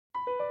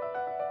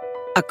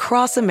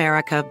Across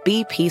America,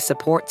 BP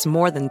supports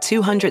more than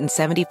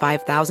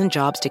 275,000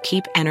 jobs to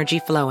keep energy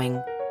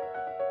flowing.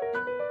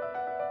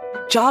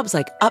 Jobs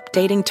like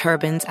updating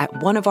turbines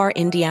at one of our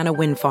Indiana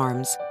wind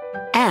farms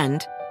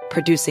and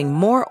producing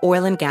more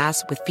oil and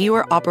gas with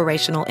fewer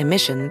operational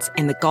emissions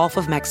in the Gulf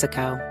of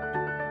Mexico.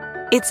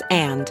 It's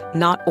and,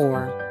 not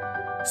or.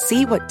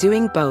 See what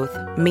doing both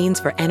means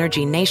for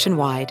energy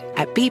nationwide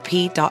at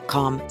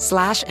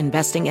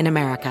bp.com/investing in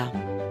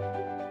America.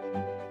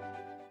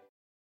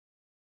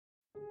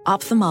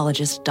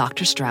 Ophthalmologist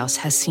Dr. Strauss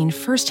has seen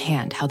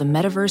firsthand how the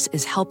metaverse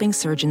is helping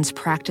surgeons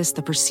practice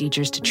the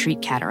procedures to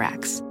treat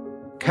cataracts.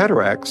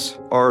 Cataracts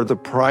are the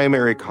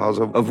primary cause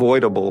of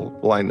avoidable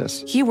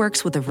blindness. He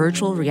works with a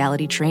virtual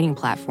reality training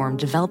platform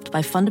developed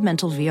by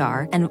Fundamental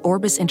VR and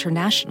Orbis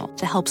International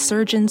to help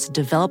surgeons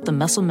develop the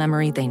muscle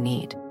memory they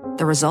need.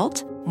 The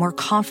result? More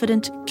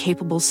confident,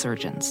 capable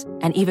surgeons.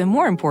 And even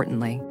more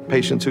importantly,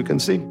 Patients who can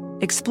see.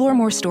 explore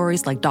more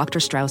stories like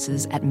Dr.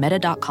 Strauss's at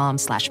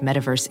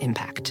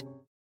meta.com/metaverseimpact.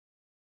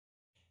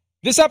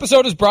 This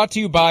episode is brought to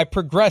you by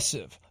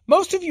Progressive.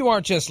 Most of you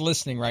aren't just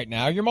listening right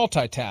now, you're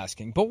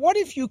multitasking. But what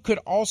if you could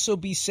also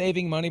be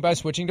saving money by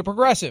switching to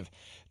Progressive?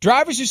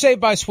 Drivers who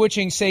save by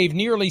switching save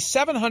nearly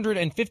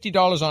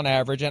 $750 on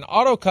average, and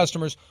auto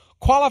customers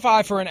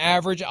qualify for an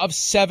average of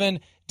 7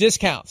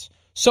 discounts.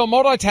 So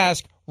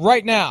multitask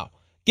right now.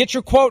 Get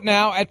your quote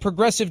now at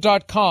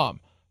Progressive.com.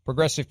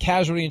 Progressive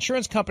Casualty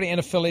Insurance Company and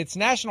affiliates,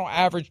 national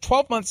average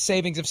 12-month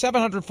savings of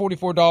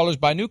 $744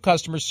 by new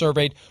customers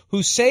surveyed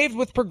who saved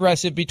with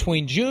Progressive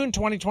between June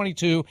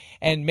 2022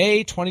 and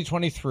May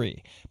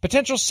 2023.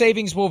 Potential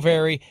savings will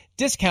vary.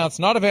 Discounts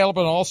not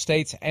available in all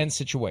states and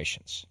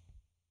situations.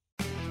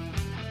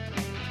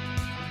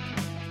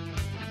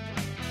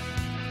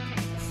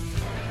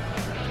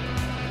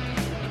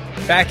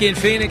 Back in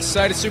Phoenix,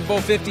 site of Super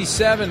Bowl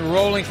 57,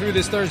 rolling through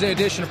this Thursday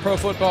edition of Pro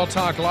Football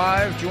Talk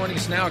Live. Joining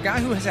us now, a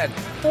guy who has had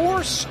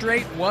 4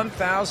 straight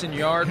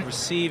 1,000-yard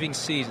receiving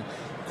seasons.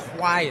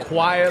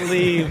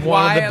 Quietly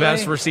one of the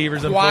best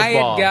receivers in quiet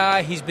football.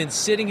 Guy. He's been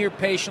sitting here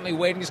patiently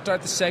waiting to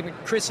start the segment.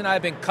 Chris and I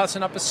have been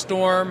cussing up a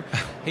storm.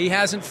 He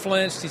hasn't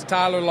flinched. He's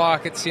Tyler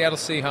Lockett, Seattle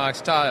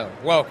Seahawks. Tyler,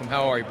 welcome.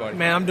 How are you, buddy?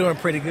 Man, I'm doing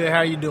pretty good. How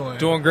are you doing?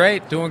 Doing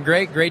great.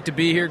 Great to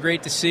be here.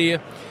 Great to see you.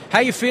 How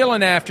you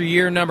feeling after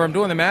year number? I'm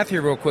doing the math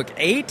here real quick.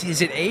 8?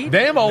 Is it 8?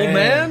 Damn, old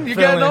man. You're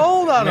getting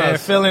old on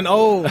us. Feeling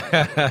old.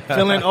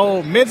 Feeling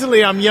old.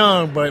 Mentally, I'm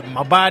young, but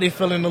my body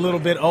feeling a little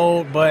bit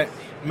old. But,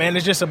 man,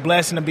 it's just a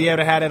blessing to be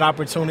able to have that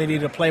opportunity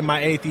to play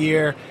my 8th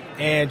year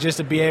and just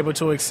to be able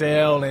to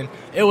excel. And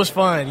it was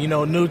fun,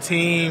 new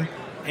team.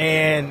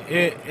 And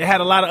it had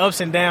a lot of ups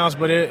and downs,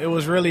 but it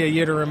was really a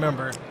year to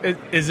remember.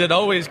 Is it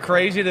always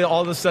crazy to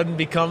all of a sudden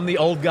become the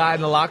old guy in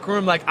the locker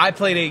room? Like, I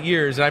played 8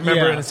 years, and I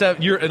remember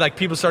like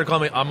people started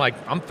calling me,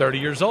 I'm 30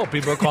 years old.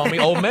 People are calling me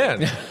old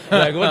man.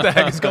 Like, what the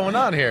heck is going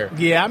on here?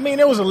 Yeah, I mean,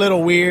 it was a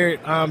little weird,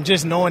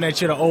 just knowing that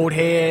you're the old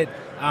head.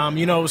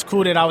 It was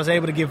cool that I was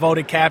able to get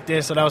voted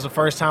captain, so that was the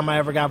first time I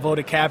ever got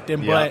voted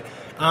captain. Yeah.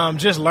 But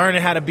just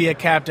learning how to be a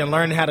captain,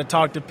 learning how to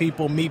talk to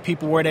people, meet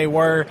people where they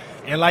were.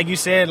 And like you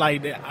said,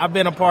 like I've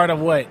been a part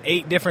of,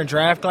 8 different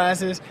draft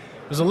classes.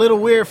 It was a little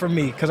weird for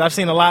me because I've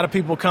seen a lot of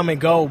people come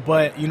and go,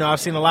 but, I've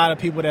seen a lot of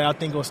people that I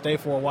think will stay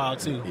for a while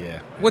too.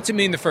 Yeah. What's it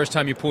mean the first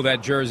time you pull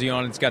that jersey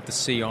on and it's got the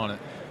C on it?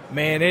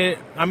 Man,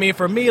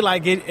 for me,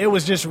 it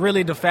was just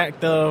really the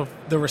fact of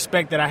the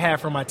respect that I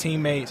have for my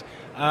teammates.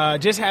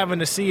 Just having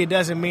to see, it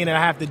doesn't mean that I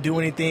have to do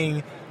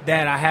anything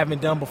that I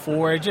haven't done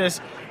before. It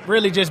just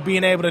really just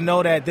being able to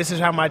know that this is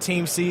how my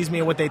team sees me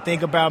and what they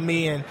think about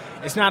me. And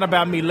it's not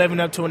about me living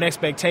up to an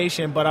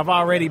expectation, but I've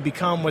already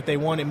become what they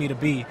wanted me to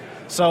be.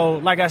 So,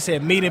 like I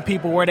said, meeting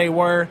people where they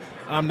were.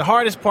 The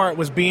hardest part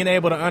was being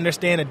able to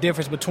understand the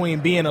difference between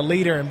being a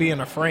leader and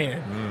being a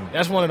friend.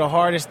 That's one of the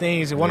hardest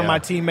things. And one of my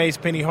teammates,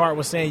 Penny Hart,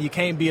 was saying you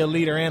can't be a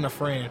leader and a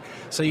friend.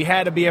 So you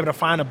had to be able to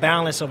find a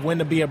balance of when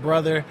to be a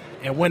brother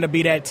and when to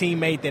be that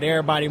teammate that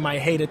everybody might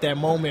hate at that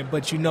moment,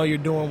 but you're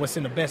doing what's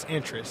in the best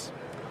interest.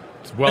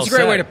 That's a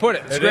great way to put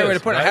it. It's a great way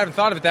to put it. I haven't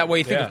thought of it that way.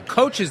 You think of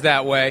coaches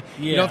that way.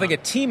 Yeah. You don't think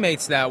of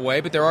teammates that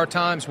way, but there are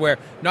times where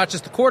not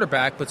just the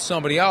quarterback, but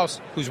somebody else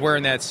who's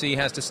wearing that C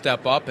has to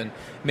step up and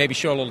maybe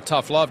show a little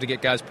tough love to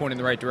get guys pointing in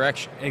the right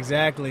direction.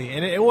 Exactly.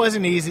 And it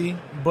wasn't easy,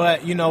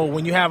 but,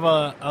 when you have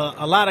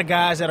a lot of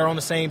guys that are on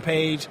the same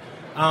page,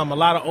 a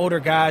lot of older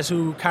guys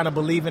who kind of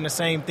believe in the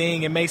same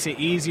thing, it makes it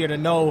easier to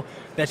know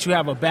that you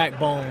have a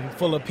backbone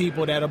full of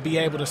people that'll be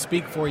able to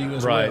speak for you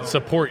as well. Right,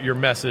 support your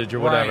message or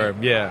whatever.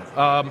 Right.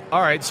 Yeah.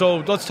 All right, so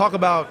let's talk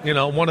about,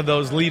 one of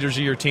those leaders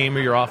of your team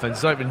or your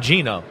offense,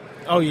 Geno.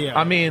 Oh, yeah.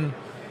 I mean,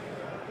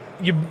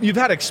 you've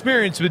had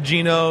experience with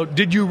Geno.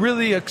 Did you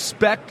really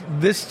expect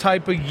this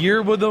type of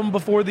year with him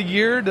before the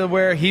year to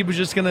where he was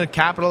just going to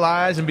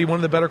capitalize and be one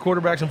of the better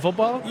quarterbacks in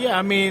football? Yeah,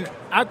 I mean,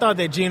 I thought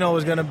that Geno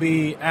was going to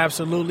be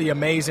absolutely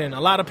amazing. A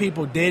lot of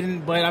people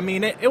didn't, but, I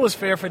mean, it was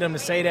fair for them to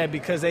say that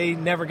because they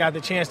never got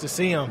the chance to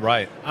see him.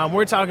 Right.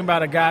 We're talking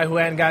about a guy who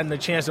hadn't gotten the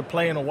chance to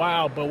play in a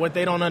while, but what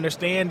they don't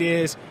understand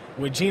is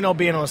with Geno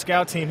being on a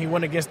scout team, he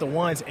went against the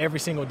ones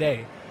every single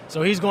day.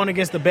 So he's going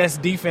against the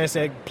best defense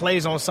that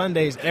plays on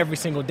Sundays every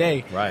single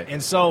day. Right.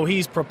 And so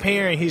he's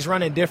preparing. He's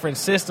running different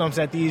systems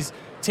that these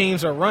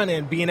teams are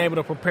running, being able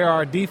to prepare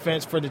our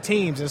defense for the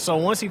teams. And so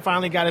once he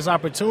finally got his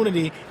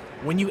opportunity,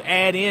 when you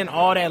add in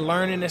all that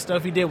learning and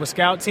stuff he did with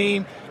scout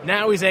team,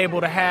 now he's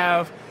able to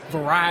have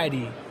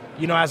variety,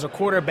 as a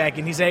quarterback,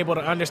 and he's able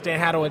to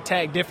understand how to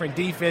attack different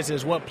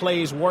defenses, what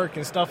plays work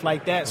and stuff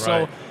like that. Right.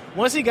 So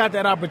once he got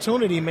that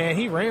opportunity, man,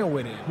 he ran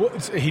with it. Well,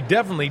 he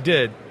definitely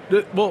did.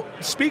 Well,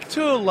 speak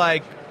to,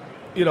 I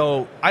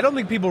don't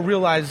think people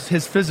realize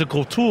his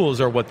physical tools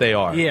are what they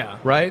are. Yeah.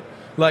 Right?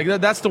 Like,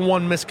 that's the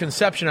one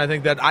misconception I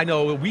think that I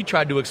know we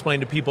tried to explain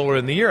to people earlier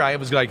in the year. I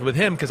was like with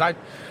him because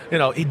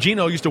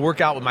Geno used to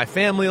work out with my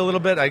family a little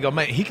bit. I go,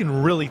 man, he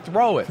can really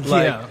throw it.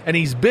 And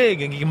he's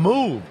big and he can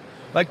move.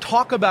 Like,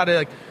 talk about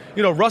it.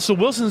 Russell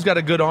Wilson's got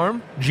a good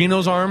arm.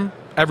 Geno's arm,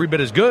 every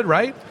bit as good,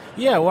 right?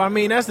 Yeah, well, I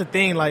mean, that's the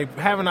thing. Like,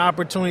 having the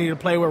opportunity to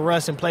play with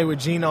Russ and play with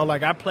Geno.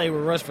 Like, I played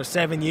with Russ for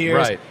 7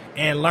 years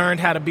and learned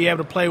how to be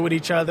able to play with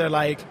each other.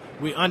 Like,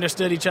 we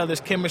understood each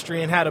other's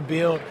chemistry and how to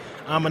build.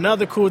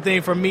 Another cool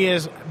thing for me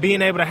is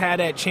being able to have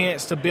that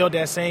chance to build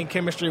that same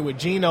chemistry with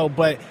Geno,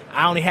 but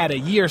I only had a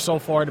year so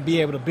far to be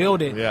able to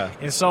build it. Yeah.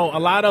 And so a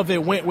lot of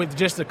it went with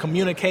just the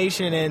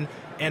communication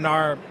and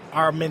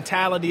our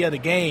mentality of the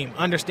game,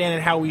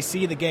 understanding how we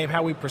see the game,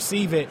 how we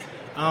perceive it.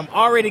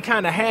 Already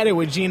kind of had it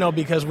with Geno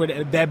because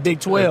we're that Big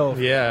 12.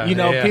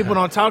 People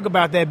don't talk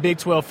about that Big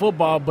 12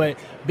 football, but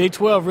Big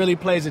 12 really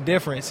plays a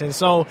difference. And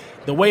so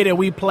the way that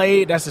we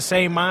played, that's the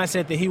same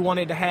mindset that he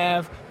wanted to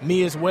have,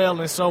 me as well.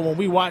 And so when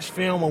we watch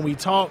film, when we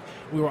talk,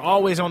 we were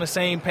always on the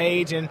same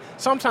page. And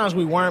sometimes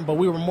we weren't, but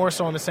we were more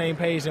so on the same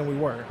page than we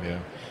were. Yeah.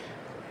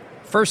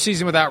 First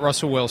season without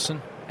Russell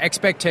Wilson.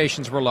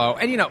 Expectations were low.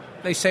 And,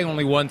 they say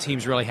only one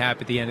team's really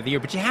happy at the end of the year,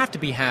 but you have to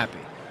be happy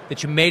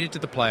that you made it to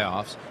the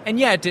playoffs. And,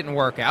 yeah, it didn't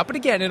work out. But,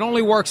 again, it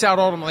only works out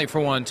ultimately for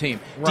one team.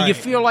 Right. Do you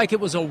feel like it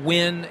was a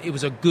win, it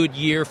was a good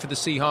year for the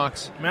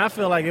Seahawks? I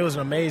feel like it was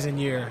an amazing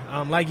year.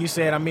 Like you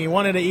said,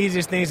 one of the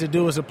easiest things to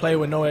do is to play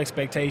with no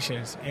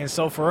expectations. And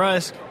so for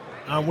us,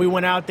 we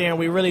went out there and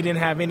we really didn't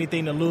have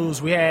anything to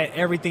lose. We had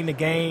everything to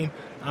gain.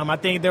 I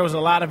think there was a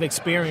lot of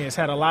experience,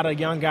 had a lot of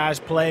young guys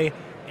play.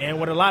 And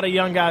with a lot of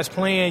young guys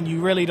playing,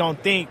 you really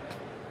don't think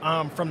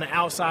from the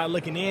outside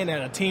looking in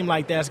that a team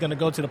like that's going to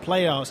go to the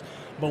playoffs.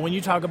 But when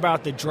you talk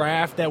about the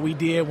draft that we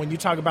did, when you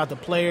talk about the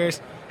players,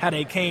 how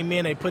they came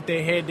in, they put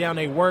their head down,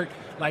 they worked,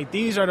 like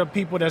these are the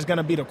people that's going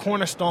to be the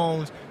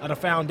cornerstones of the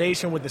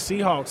foundation with the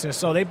Seahawks. And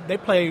so they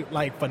played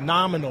like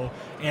phenomenal.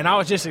 And I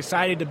was just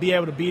excited to be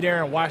able to be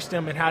there and watch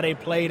them and how they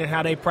played and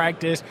how they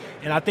practiced.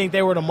 And I think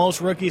they were the most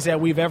rookies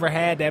that we've ever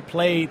had that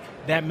played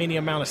that many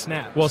amount of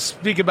snaps. Well,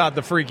 speak about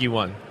the freaky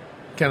one.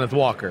 Kenneth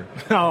Walker.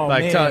 Oh,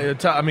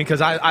 man.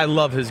 Because I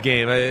love his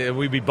game.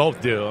 We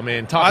both do. I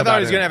thought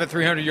he was going to have a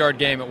 300-yard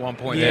game at one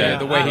point. Yeah,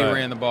 the way he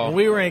ran the ball. When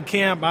we were in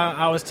camp,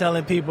 I was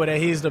telling people that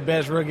he's the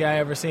best rookie I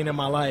ever seen in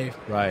my life.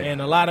 Right.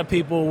 And a lot of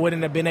people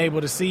wouldn't have been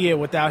able to see it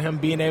without him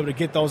being able to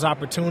get those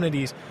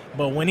opportunities.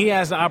 But when he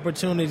has the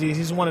opportunities,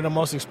 he's one of the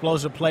most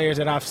explosive players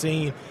that I've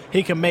seen.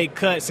 He can make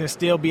cuts and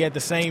still be at the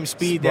same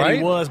speed that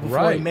he was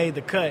before he made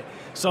the cut.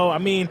 So,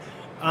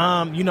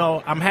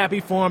 I'm happy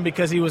for him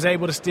because he was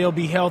able to still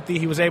be healthy.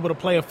 He was able to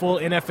play a full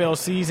NFL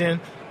season,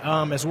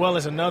 as well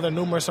as another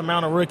numerous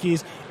amount of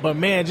rookies. But,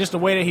 man, just the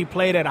way that he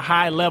played at a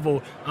high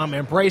level,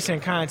 embracing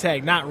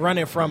contact, not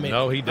running from it.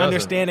 No, he doesn't.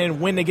 Understanding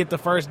when to get the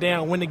first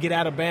down, when to get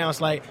out of bounds.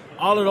 Like,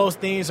 all of those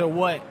things are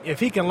what, if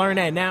he can learn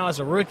that now as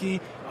a rookie,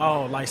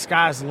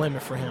 sky's the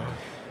limit for him.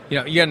 You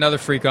got another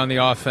freak on the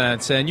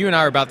offense, and you and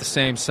I are about the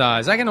same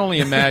size. I can only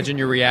imagine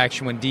your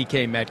reaction when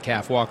DK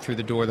Metcalf walked through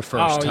the door the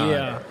first time. Oh,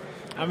 yeah.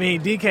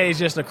 DK is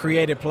just a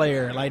creative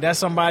player. Like, that's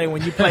somebody,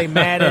 when you play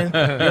Madden,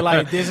 you're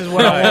like, this is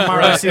what I want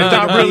my receiver to be.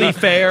 It's not really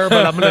fair,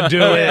 but I'm going to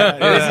do it.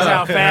 This is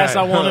how fast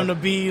I want him to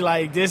be.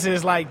 Like, this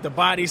is, like, the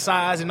body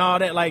size and all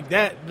that. Like,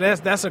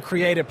 that's a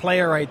creative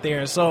player right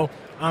there. So,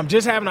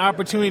 just having the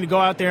opportunity to go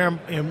out there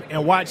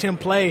and watch him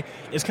play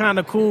is kind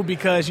of cool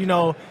because,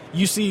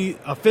 you see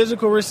a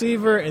physical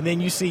receiver and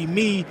then you see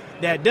me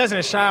that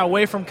doesn't shy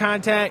away from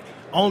contact,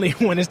 only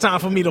when it's time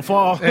for me to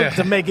fall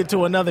to make it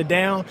to another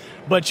down.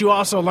 But you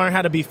also learn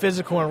how to be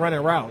physical and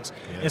running routes.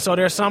 Yeah. And so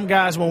there's some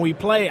guys when we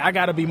play, I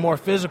got to be more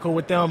physical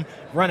with them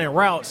running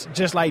routes,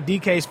 just like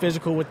DK's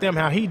physical with them,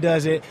 how he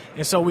does it.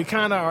 And so we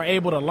kind of are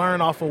able to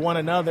learn off of one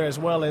another as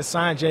well as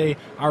Sanjay,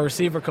 our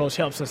receiver coach,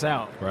 helps us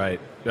out. Right.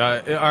 All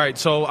right,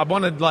 so I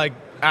want to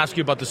ask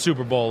you about the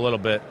Super Bowl a little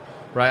bit.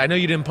 Right, I know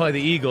you didn't play the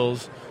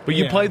Eagles, but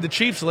you played the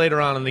Chiefs later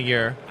on in the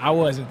year. I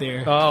wasn't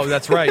there. Oh,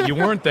 that's right. You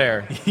weren't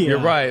there. Yeah. You're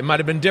right. It might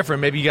have been different.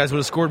 Maybe you guys would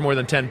have scored more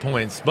than 10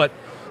 points. But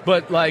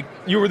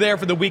you were there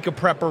for the week of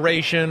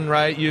preparation,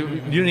 right? You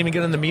didn't even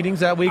get in the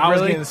meetings that week, I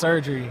really? was getting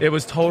surgery. It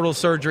was total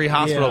surgery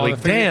hospital. Yeah,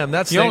 damn,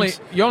 that's you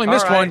only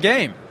missed one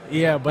game.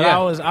 Yeah, but Yeah.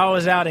 I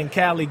was out in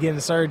Cali getting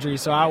surgery,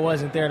 so I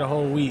wasn't there the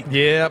whole week.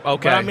 Yeah,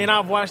 okay. But, I mean,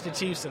 I've watched the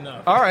Chiefs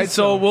enough. All right,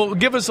 so we'll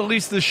give us at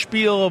least the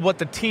spiel of what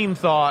the team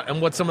thought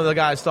and what some of the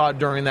guys thought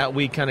during that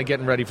week, kind of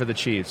getting ready for the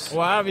Chiefs.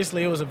 Well,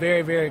 obviously, it was a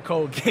very, very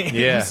cold game.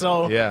 Yeah,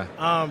 So yeah.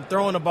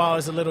 Throwing the ball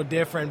is a little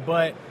different.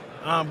 But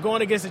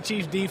going against the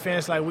Chiefs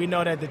defense, like we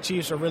know that the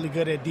Chiefs are really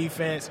good at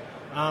defense.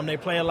 They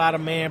play a lot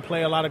of man,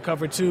 play a lot of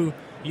cover two.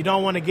 You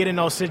don't want to get in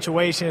those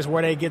situations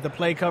where they get the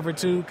play cover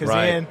two, because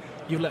then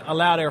you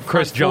allow their front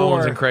Chris Jones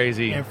four and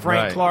crazy and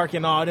Frank Clark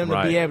and all them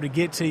to be able to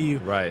get to you.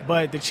 Right.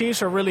 But the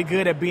Chiefs are really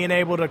good at being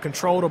able to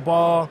control the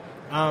ball,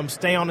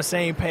 stay on the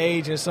same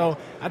page. And so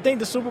I think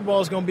the Super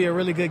Bowl is going to be a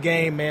really good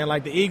game, man.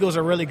 Like the Eagles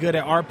are really good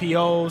at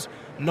RPOs,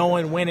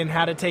 knowing when and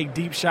how to take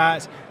deep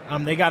shots.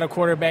 They got a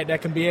quarterback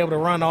that can be able to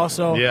run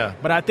also. Yeah.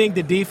 But I think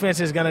the defense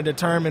is going to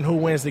determine who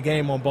wins the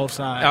game on both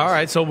sides. All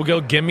right, so we'll go.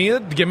 Give me a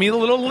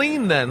little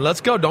lean then.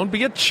 Let's go. Don't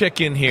be a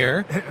chicken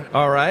here.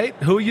 All right,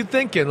 who are you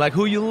thinking? Like,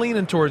 who are you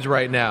leaning towards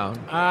right now?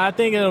 I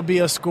think it'll be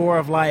a score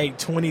of like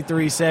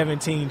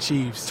 23-17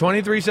 Chiefs.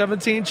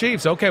 23-17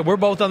 Chiefs. Okay, we're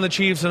both on the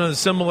Chiefs in a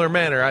similar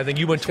manner. I think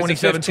you went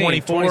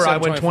 27-24. I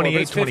went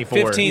 28-24.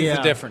 15 is Yeah.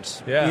 the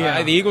difference.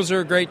 Yeah. The Eagles are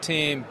a great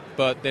team,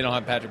 but they don't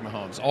have Patrick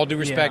Mahomes. All due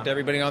respect to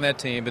everybody on that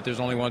team, but there's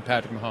only one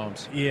Patrick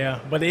Mahomes. Yeah,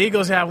 but the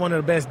Eagles have one of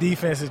the best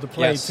defenses to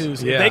play, Yes. too.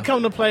 So Yeah. if they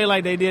come to play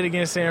like they did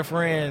against San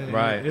Fran,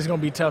 Right. it's going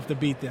to be tough to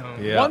beat them.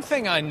 Yeah. One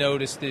thing I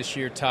noticed this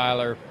year,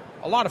 Tyler,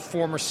 a lot of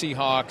former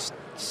Seahawks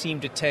seem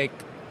to take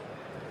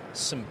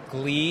some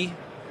glee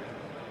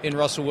in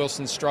Russell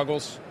Wilson's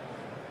struggles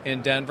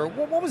in Denver.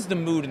 What was the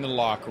mood in the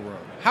locker room?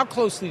 How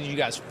closely did you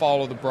guys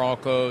follow the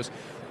Broncos?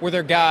 Were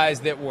there guys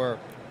that were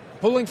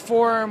pulling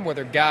for him? Were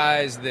there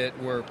guys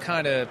that were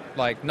kind of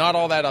like not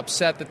all that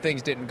upset that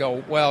things didn't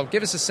go well?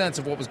 Give us a sense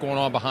of what was going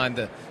on behind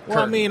the Well,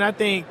 I curtain. mean, I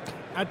think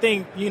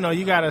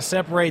you got to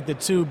separate the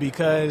two,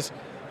 because,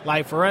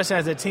 like, for us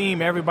as a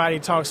team, everybody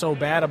talks so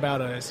bad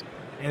about us.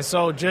 And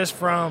so just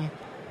from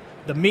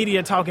the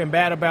media talking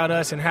bad about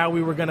us and how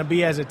we were going to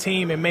be as a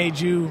team, it made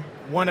you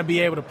want to be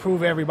able to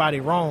prove everybody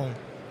wrong.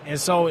 And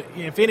so,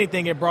 if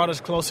anything, it brought us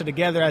closer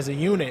together as a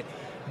unit.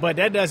 But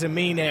that doesn't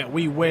mean that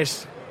we wish,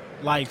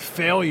 like,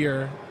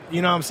 failure,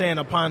 you know what I'm saying,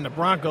 upon the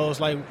Broncos.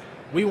 Like,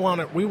 we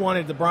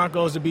wanted the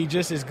Broncos to be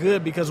just as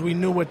good because we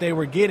knew what they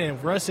were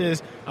getting. Russ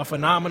is a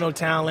phenomenal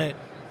talent.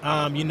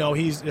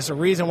 It's a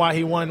reason why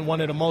he won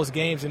one of the most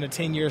games in a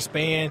 10-year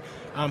span.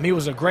 He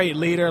was a great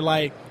leader.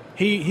 Like,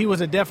 he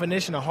was a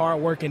definition of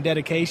hard work and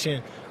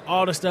dedication.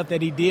 All the stuff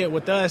that he did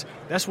with us,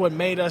 that's what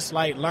made us,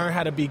 like, learn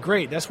how to be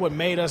great. That's what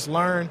made us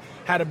learn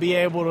how to be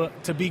able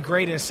to be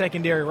great in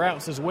secondary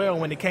routes as well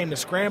when it came to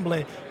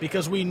scrambling,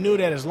 because we knew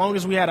that as long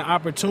as we had an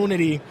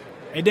opportunity,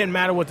 it didn't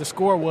matter what the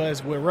score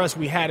was. With Russ,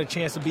 we had a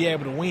chance to be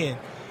able to win.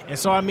 And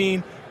so, I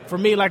mean, for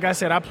me, like I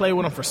said, I played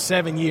with him for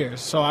 7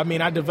 years. So, I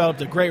mean, I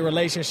developed a great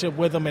relationship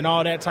with him and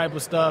all that type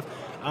of stuff.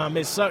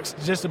 It sucks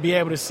just to be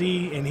able to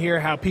see and hear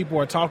how people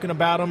are talking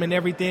about him and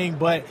everything.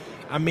 But,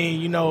 I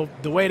mean,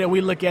 the way that we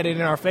look at it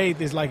in our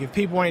faith is like, if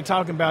people ain't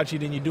talking about you,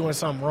 then you're doing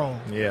something wrong.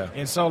 Yeah.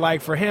 And so,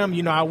 like, for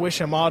him, I wish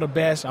him all the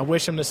best. I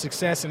wish him the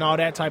success and all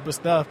that type of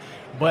stuff.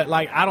 But,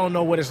 like, I don't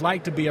know what it's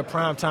like to be a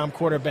primetime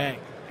quarterback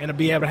and to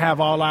be able to have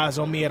all eyes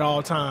on me at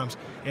all times.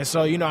 And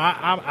so,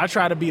 I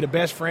try to be the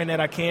best friend that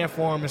I can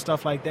for him and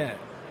stuff like that.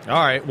 All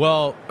right.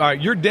 Well,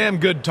 you're a damn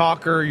good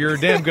talker. You're a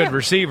damn good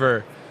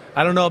receiver.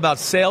 I don't know about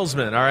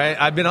salesman, all right?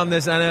 I've been on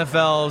this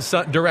NFL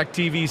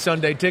DirecTV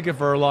Sunday Ticket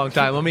for a long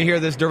time. Let me hear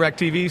this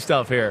DirecTV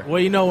stuff here.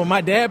 Well, when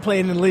my dad played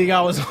in the league,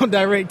 I was on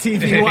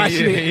DirecTV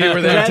watching it. You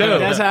were there, too.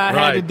 That's how I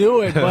had to Right.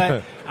 do it.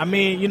 But, I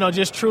mean,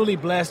 just truly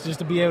blessed just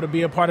to be able to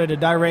be a part of the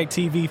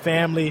DirecTV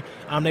family.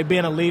 They've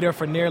been a leader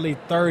for nearly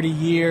 30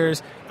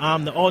 years,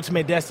 the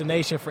ultimate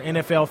destination for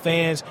NFL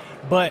fans.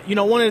 But,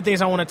 one of the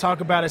things I want to talk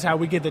about is how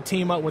we get to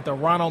team up with the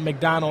Ronald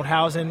McDonald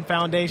Housing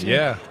Foundation.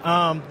 Yeah.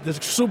 The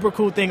super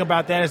cool thing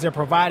about that is they're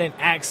providing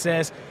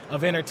access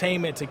of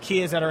entertainment to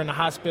kids that are in the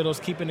hospitals,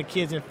 keeping the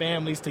kids and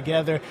families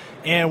together.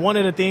 And one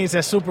of the things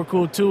that's super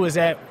cool, too, is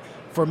that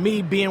for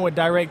me being with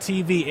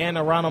DirecTV and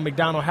the Ronald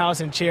McDonald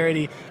Housing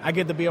Charity, I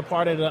get to be a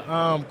part of the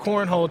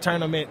cornhole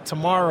tournament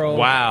tomorrow.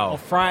 Wow. On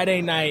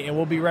Friday night, and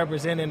we'll be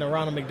representing the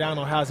Ronald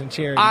McDonald Housing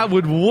Charity. I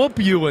would whoop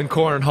you in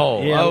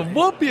cornhole. Yeah. I'll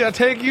whoop you. I'll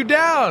take you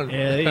down.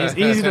 Yeah, it's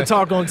easy to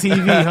talk on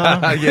TV,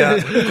 huh? Yeah.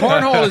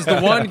 Cornhole is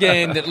the one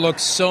game that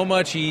looks so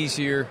much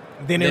easier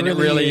Than than it it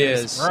really really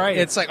is. is. Right.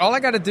 It's like all I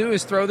got to do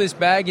is throw this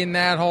bag in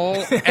that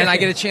hole, and I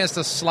get a chance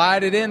to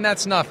slide it in.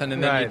 That's nothing,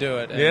 and then you Right. do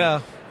it. And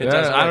Yeah. it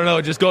does I work. don't know.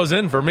 It just goes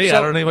in for me. So-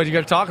 I don't know what you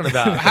guys are talking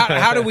about.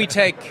 How do we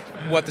take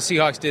what the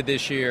Seahawks did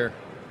this year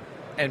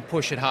and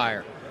push it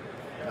higher?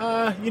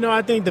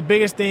 I think the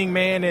biggest thing,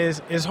 man,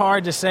 is it's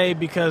hard to say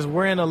because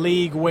we're in a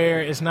league where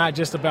it's not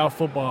just about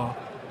football.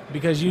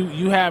 Because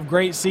you have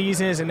great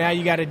seasons, and now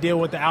you got to deal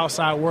with the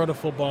outside world of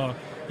football.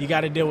 You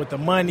got to deal with the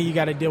money. You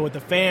got to deal with the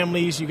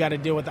families. You got to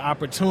deal with the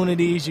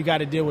opportunities. You got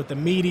to deal with the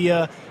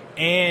media.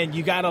 And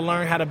you got to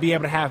learn how to be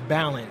able to have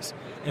balance.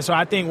 And so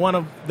I think one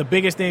of the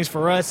biggest things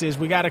for us is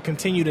we got to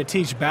continue to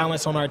teach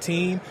balance on our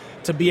team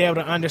to be able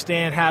to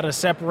understand how to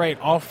separate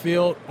off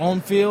field,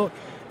 on field,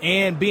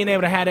 and being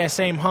able to have that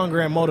same hunger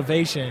and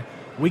motivation.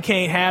 We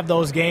can't have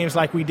those games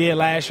like we did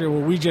last year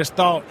where we just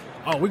thought,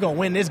 oh, we're going to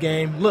win this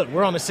game. Look,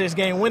 we're on a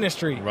 6-game winning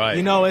streak. Right.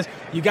 You know,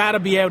 you got to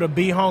be able to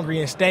be hungry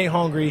and stay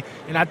hungry.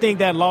 And I think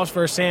that loss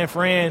for San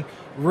Fran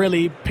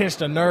really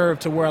pinched a nerve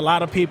to where a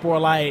lot of people are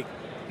like,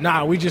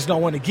 nah, we just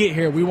don't want to get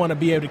here. We want to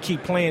be able to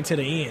keep playing to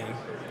the end.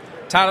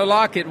 Tyler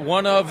Lockett,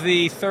 one of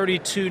the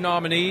 32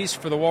 nominees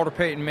for the Walter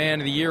Payton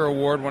Man of the Year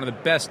Award, one of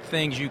the best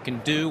things you can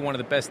do, one of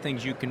the best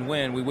things you can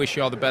win. We wish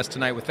you all the best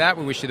tonight with that.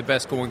 We wish you the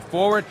best going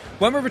forward.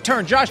 When we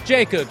return, Josh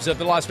Jacobs of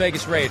the Las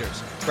Vegas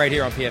Raiders, right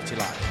here on PFT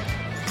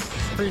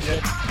Live. Appreciate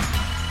it.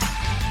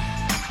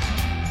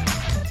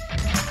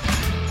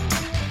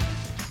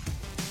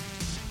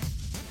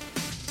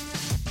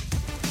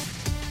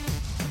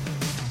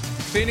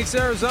 Phoenix,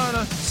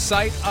 Arizona,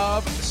 site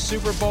of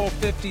Super Bowl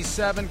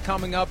 57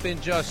 coming up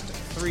in just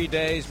 3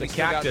 days. We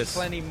still got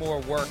plenty more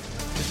work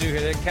to do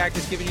here. The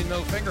Cactus giving you the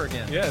middle finger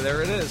again. Yeah,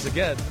 there it is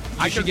again.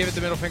 I should give it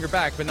the middle finger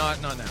back, but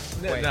not now.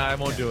 No, I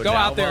won't do it Go now.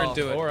 out there and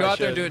do it. Go out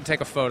there and do it and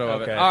take a photo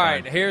of it. Okay, All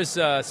fine. right, here's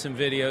some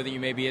video that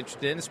you may be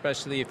interested in,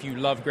 especially if you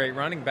love great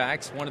running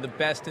backs. One of the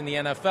best in the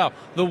NFL.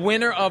 The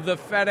winner of the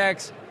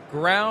FedEx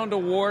Ground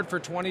Award for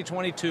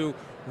 2022,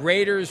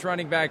 Raiders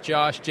running back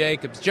Josh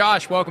Jacobs.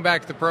 Josh, welcome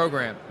back to the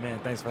program. Man,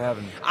 thanks for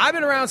having me. I've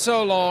been around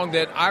so long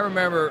that I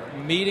remember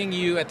meeting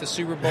you at the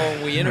Super Bowl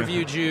and we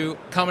interviewed you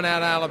coming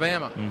out of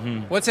Alabama.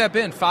 Mm-hmm. What's that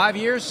been, 5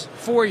 years?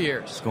 4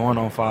 years? It's going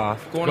on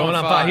 5. Going on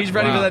 5. He's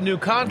ready for that new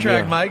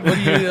contract, Mike. What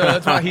do you?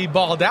 That's why he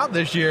balled out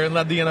this year and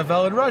led the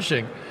NFL in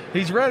rushing.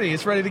 He's ready.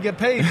 It's ready to get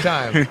paid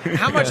time.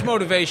 How much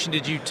motivation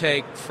did you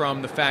take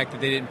from the fact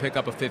that they didn't pick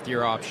up a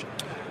fifth-year option?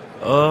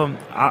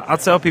 I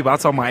tell people, I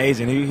told my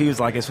agent, he was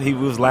like, he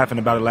was laughing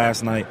about it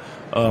last night.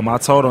 I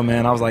told him,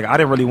 man, I was like, I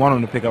didn't really want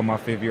him to pick up my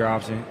 5th-year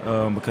option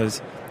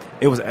because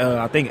it was,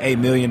 I think, $8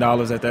 million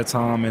at that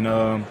time. And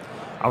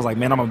I was like,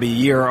 man, I'm going to be a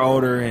year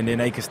older, and then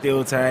they could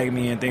still tag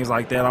me and things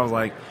like that. I was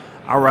like,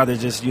 I'd rather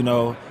just,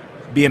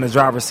 be in the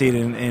driver's seat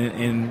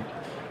and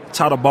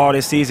try to ball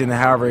this season and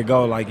however it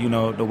go,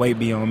 the weight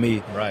be on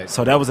me. Right.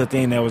 So that was the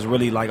thing that was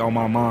really, on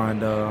my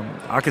mind.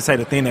 I could say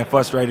the thing that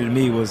frustrated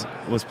me was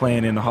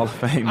playing in the Hall of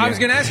Fame. I was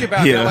going to ask you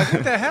about that. Like,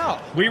 what the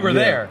hell? We were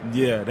there.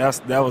 Yeah,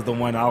 that was the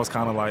one I was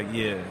kind of like,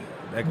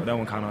 that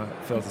one kind of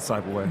felt the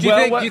type of way. Do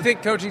you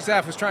think coaching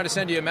staff was trying to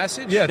send you a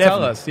message? Yeah,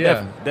 tell us.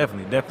 Yeah.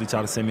 Definitely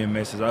try to send me a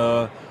message.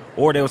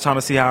 Or they were trying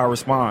to see how I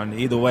respond.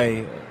 Either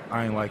way,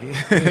 I ain't like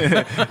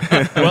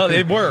it. Well,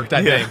 it worked,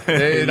 I think.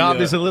 It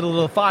obviously lit a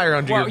little fire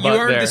under your butt there. You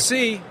earned the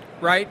C,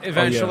 right,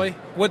 eventually. Oh,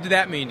 yeah. What did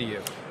that mean to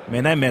you?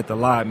 Man, that meant a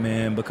lot,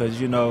 man, because,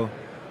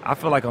 I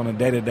feel like on a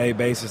day-to-day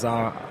basis,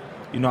 I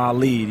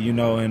lead,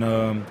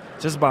 and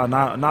just by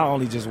not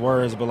only just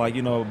words, but,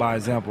 by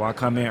example. I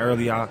come in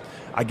early, I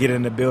get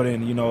in the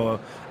building, an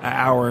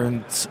hour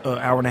and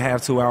a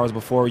half, 2 hours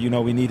before,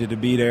 we needed to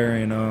be there,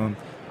 and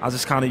I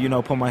just kind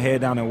of, put my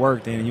head down and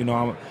worked,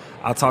 and,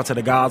 I talk to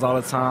the guys all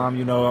the time,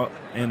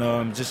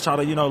 and just try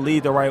to,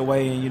 lead the right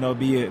way and,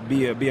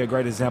 be a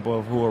great example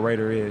of who a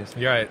Raider is.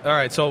 You're right. All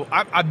right. So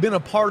I've been a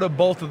part of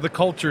both of the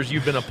cultures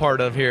you've been a part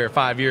of here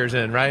 5 years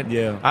in, right?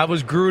 Yeah. I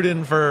was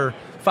Gruden for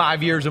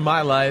 5 years of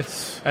my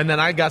life, and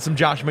then I got some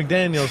Josh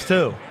McDaniels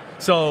too.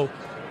 So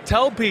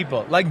tell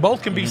people,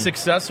 both can be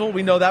successful.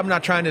 We know that. I'm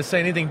not trying to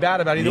say anything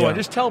bad about either one.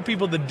 Just tell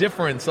people the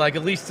difference,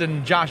 at least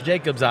in Josh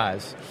Jacobs'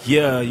 eyes.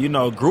 Yeah,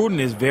 Gruden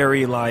is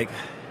very,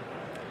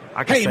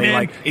 I can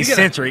say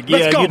eccentric.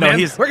 Let's go, man.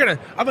 He's.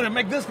 I'm gonna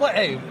make this play.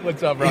 Hey,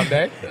 what's up, Rob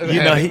Day? He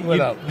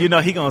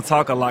gonna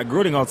talk a lot.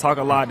 Gruden gonna talk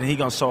a lot, and he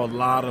gonna show a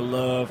lot of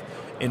love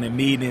in the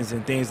meetings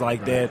and things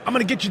like that. I'm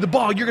gonna get you the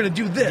ball. You're gonna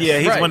do this. Yeah,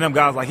 he's one of them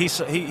guys.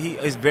 He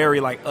is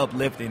very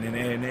uplifting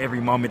in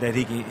every moment that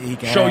he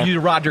can show have. you the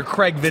Roger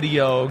Craig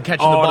video,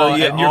 catching the ball,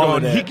 and you're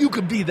going. You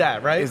could be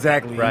that, right?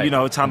 Exactly. Right.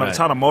 Trying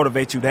to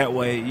motivate you that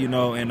way.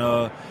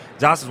 And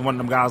Josh is one of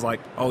them guys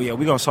oh yeah,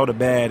 we're gonna show the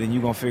bad and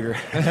you're gonna figure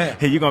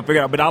it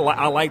out. But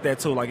I like that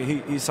too.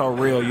 He's so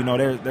real.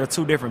 They're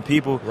two different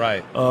people.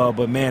 Right.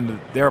 But man,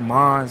 their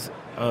minds,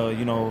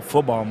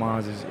 football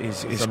minds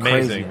is amazing,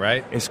 crazy.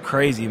 Right? It's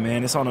crazy,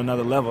 man. It's on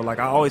another level. I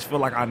always feel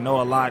like I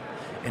know a lot,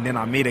 and then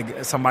I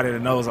meet somebody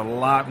that knows a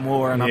lot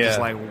more, and I'm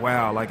just like,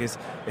 wow,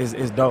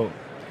 it's dope.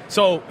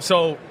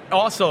 So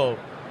also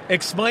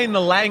explain the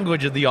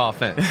language of the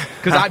offense,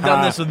 because I've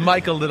done this with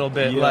Mike a little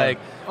bit,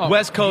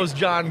 West Coast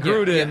John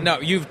Gruden. Yeah, no,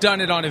 you've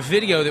done it on a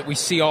video that we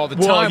see all the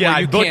time. Yeah,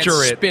 where you I butcher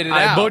can't spit it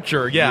out.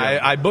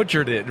 I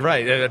butchered it.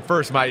 Right at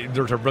first,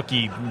 there was a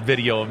rookie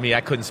video of me. I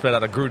couldn't spit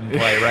out a Gruden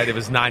play. Right, it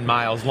was 9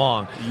 miles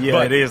long. Yeah,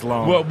 but it is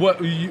long.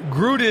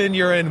 Gruden,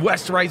 you're in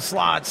West right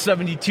slot,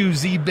 72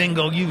 Z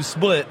bingo, you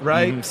split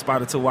right.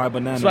 Spider 2 wide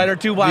banana. Spider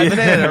 2 wide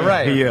banana.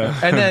 Right. Yeah.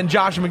 And then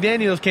Josh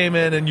McDaniels came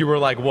in, and you were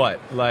like, what?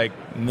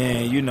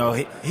 Man,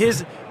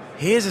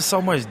 his is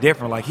so much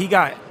different. Like, he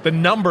got the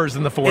numbers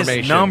in the formation.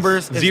 It's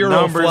numbers.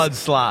 Zero flood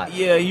slot.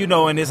 Yeah, you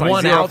know, and it's like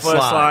one zero out flood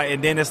slot. slot,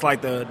 and then it's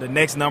like the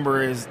next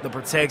number is the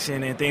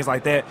protection and things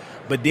like that.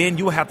 But then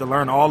you have to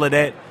learn all of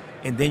that,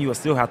 and then you'll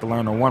still have to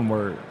learn the one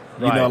word.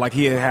 You know, like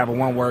he'll have a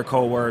one word,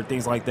 code word,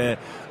 things like that.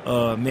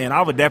 Man,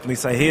 I would definitely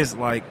say his,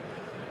 like,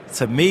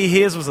 to me,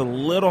 his was a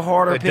little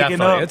harder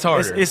picking up. It's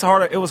harder. It's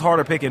harder. It was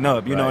harder picking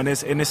up, you know, and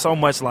it's so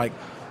much like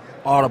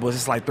audibles.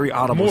 It's like 3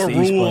 audibles. More to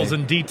each rules play.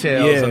 and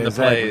details in the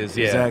exactly, plays.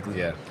 Yeah, exactly.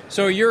 Yeah.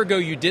 So a year ago,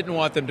 you didn't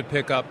want them to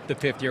pick up the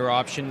fifth-year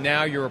option.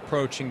 Now you're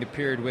approaching the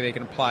period where they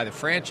can apply the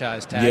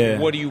franchise tag. Yeah.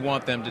 What do you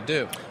want them to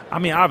do? I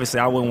mean, obviously,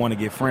 I wouldn't want to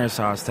get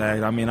franchise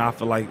tagged. I mean, I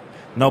feel like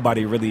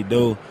nobody really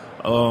do.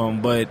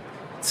 But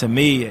to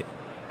me,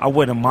 I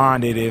wouldn't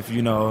mind it if,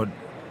 you know,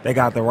 they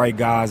got the right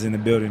guys in the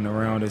building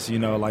around us, you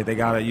know, like they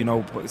got, you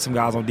know, put some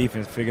guys on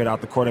defense, figured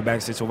out the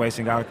quarterback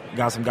situation,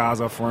 got some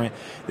guys up front.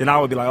 Then I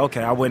would be like,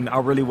 okay, I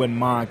really wouldn't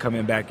mind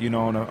coming back, you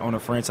know, on a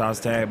franchise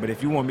tag. But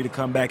if you want me to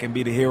come back and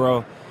be the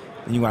hero,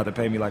 then you have to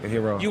pay me like a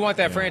hero. You want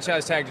that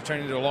franchise tag to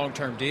turn into a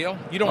long-term deal?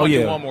 You don't want to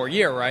do one more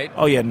year, right?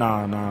 Oh, yeah,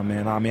 nah,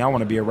 man. I mean, I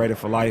want to be a Raider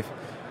for life.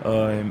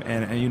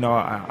 And you know,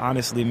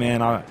 honestly,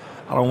 man, I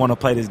don't want to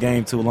play this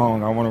game too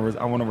long. I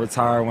want to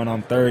retire when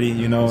I'm 30,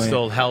 you know,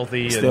 still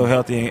healthy,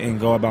 and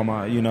go about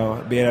my, you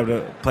know, be able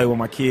to play with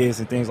my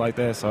kids and things like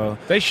that. So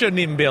they shouldn't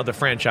even be able to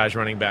franchise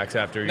running backs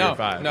after year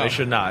 5. No. They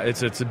should not.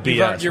 It's a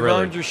BS. You've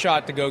earned your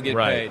shot to go get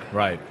paid.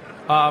 Right.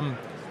 All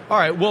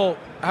right. Well,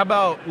 how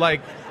about,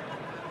 like,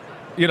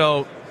 you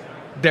know,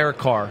 Derek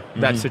Carr,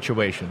 that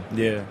situation?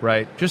 Yeah.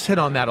 Right. Just hit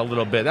on that a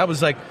little bit. That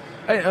was like,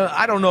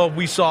 I don't know if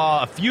we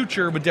saw a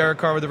future with Derek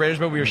Carr with the Raiders,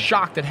 but we were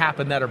shocked it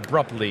happened that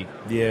abruptly.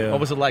 Yeah. What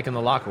was it like in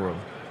the locker room?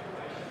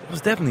 It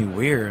was definitely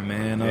weird,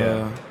 man.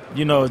 Yeah.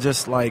 You know,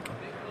 just like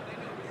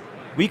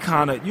you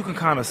can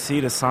kind of see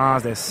the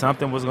signs that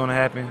something was going to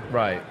happen.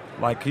 Right.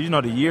 Like, you know,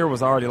 the year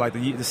was already, like,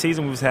 the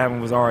season we was having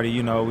was already,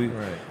 you know,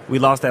 we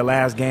lost that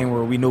last game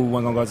where we knew we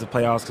weren't going to go to the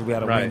playoffs because we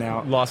had a win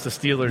out. Lost the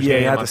Steelers. Yeah,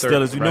 game had the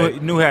Steelers. We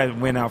knew we had a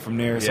win out from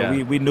there. So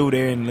we knew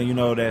then, you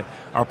know, that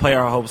our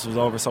playoff hopes was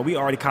over. So we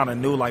already kind of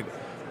knew, like,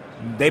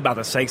 they about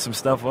to shake some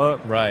stuff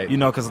up. Right. You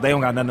know, because they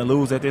don't got nothing to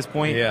lose at this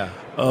point. Yeah.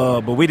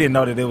 But we didn't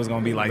know that it was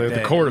going to be like that.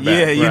 The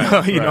quarterback.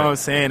 Yeah, you know what I'm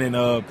saying? And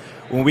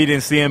when we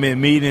didn't see him in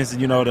meetings,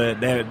 you know,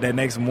 that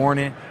next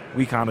morning,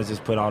 we kind of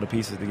just put all the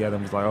pieces together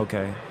and was like,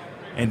 okay.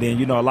 And then,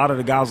 you know, a lot of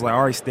the guys were like,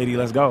 all right, Steady,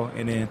 let's go.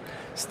 And then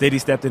Steady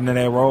stepped into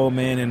that role,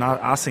 man, and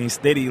I seen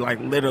Steady,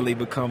 like, literally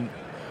become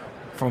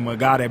from a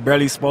guy that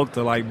barely spoke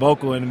to, like,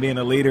 vocal and being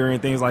a leader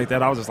and things like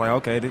that. I was just like,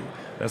 okay,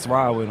 let's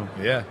ride with him.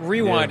 Yeah.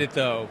 Rewind it,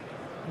 though.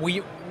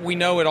 We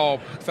know it all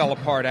fell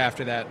apart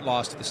after that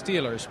loss to the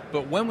Steelers,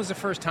 but when was the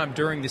first time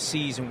during the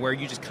season where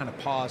you just kind of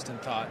paused and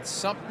thought,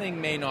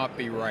 something may not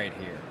be right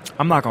here?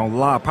 I'm not going to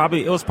lie.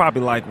 It was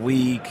probably like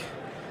week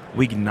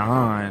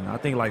 9, I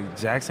think, like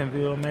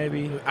Jacksonville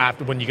maybe.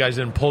 After when you guys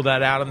didn't pull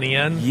that out in the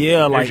end?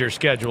 Yeah, like your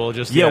schedule.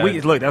 Just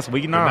look, that's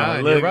week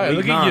 9. You're right.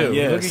 Look at you.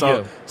 Yeah. Look at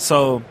you.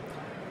 So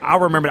I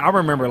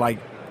remember like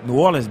New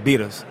Orleans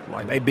beat us.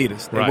 Like they beat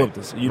us. They whooped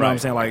us. You know what I'm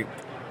saying? Like,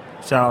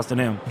 shout outs to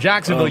them.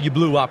 Jacksonville, you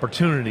blew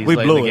opportunities. We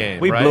late blew in the it. game,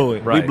 We right? blew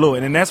it. Right. We blew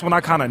it. And that's when I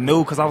kind of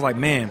knew, because I was like,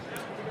 man,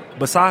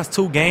 besides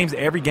 2 games,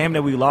 every game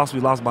that we lost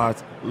by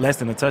less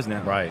than a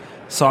touchdown. Right.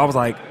 So I was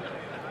like,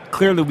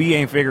 clearly we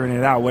ain't figuring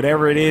it out.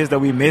 Whatever it is that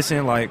we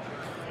missing, like,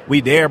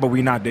 we there, but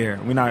we not there.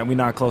 We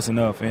not close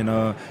enough. And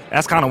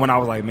that's kind of when I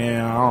was like,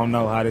 man, I don't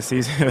know how this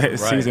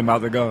season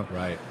about to go.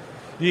 Right.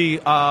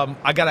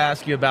 I got to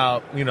ask you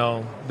about, you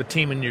know, the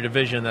team in your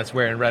division that's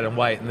wearing red and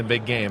white in the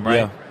big game, right?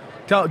 Yeah.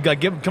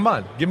 Come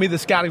on, give me the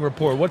scouting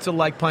report. What's it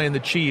like playing the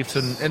Chiefs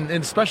and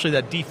especially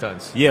that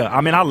defense? Yeah,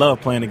 I mean, I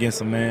love playing against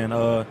them,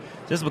 man.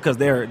 Just because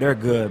they're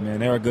good, man.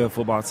 They're a good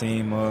football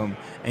team.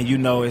 And, you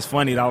know, it's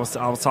funny that I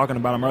was talking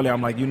about them earlier.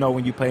 I'm like, you know,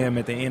 when you play them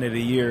at the end of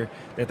the year,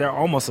 that they're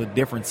almost a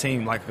different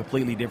team, like a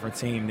completely different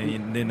team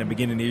than the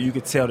beginning of the year. You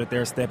could tell that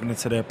they're stepping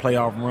into their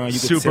playoff run.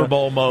 Super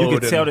Bowl mode. You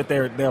could tell that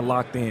they're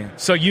locked in.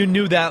 So you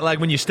knew that, like,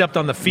 when you stepped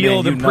on the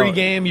field in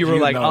pregame, you were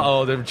like,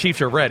 uh-oh, the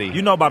Chiefs are ready.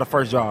 You know about the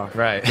first drive.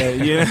 Right.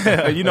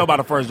 You know about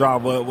the first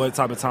drive, what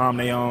type of time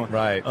they on.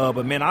 Right.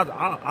 But, man,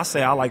 I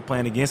say I like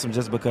playing against them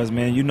just because,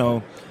 man, you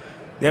know,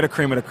 they're the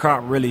cream of the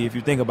crop, really, if you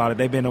think about it.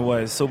 They've been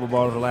to, Super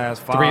Bowl of the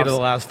last 5. 3 of the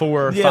last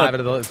 4, Yeah. 5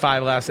 of the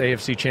 5 last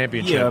AFC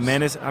championships. Yeah,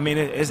 man.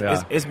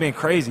 It's been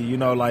crazy, you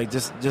know, like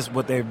just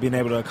what they've been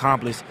able to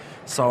accomplish.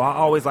 So I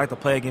always like to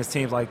play against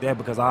teams like that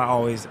because I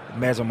always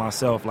measure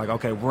myself, like,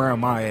 okay, where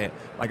am I at?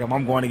 Like, if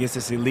I'm going against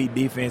this elite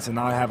defense and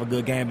I have a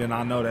good game, then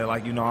I know that,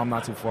 like, you know, I'm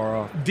not too far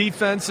off.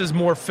 Defense is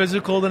more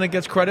physical than it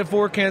gets credit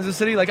for, Kansas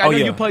City. Like, I know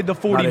you played the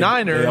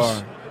 49ers. They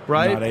are.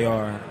 Right? No,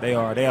 they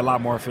are. They're a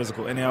lot more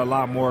physical, and they're a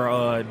lot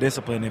more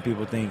disciplined than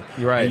people think.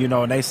 Right. And, you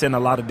know, and they send a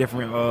lot of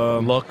different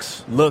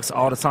looks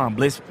all the time,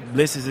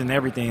 blitzes and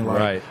everything. Like.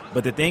 Right.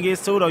 But the thing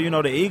is, too, though, you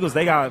know, the Eagles,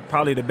 they got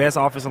probably the best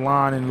offensive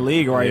line in the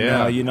league right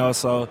now. You know,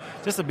 so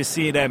just to be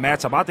seeing that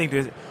matchup, I think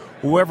that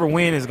whoever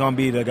wins is going to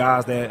be the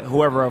guys that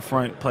whoever up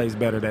front plays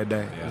better that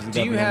day.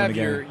 Do you have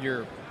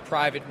your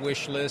private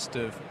wish list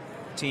of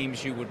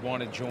teams you would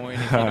want to join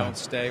if you don't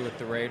stay with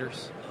the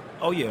Raiders?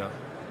 Oh, yeah,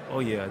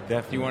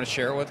 definitely. Do you want to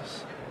share it with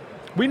us?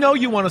 We know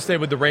you want to stay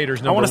with the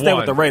Raiders, I want to stay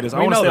with the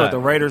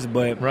Raiders.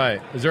 But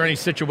right. Is there any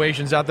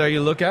situations out there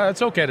you look at?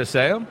 It's okay to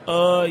say them.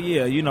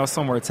 Yeah,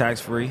 somewhere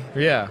tax-free.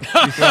 Yeah,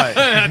 right.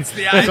 That's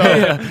the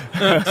idea.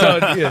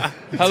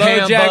 Hello,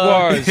 Tampa,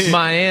 Jaguars.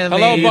 Miami.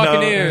 Hello,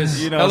 Buccaneers.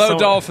 Hello,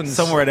 Dolphins.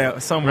 Somewhere in that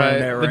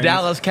range. The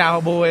Dallas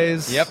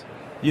Cowboys. Yep.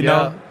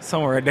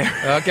 Somewhere in there.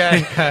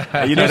 Okay.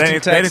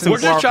 We're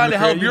just trying to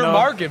help your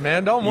market,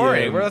 man. Don't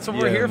worry. Yeah, that's what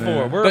we're here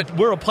man. for.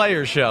 We're a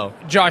player show.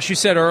 Josh, you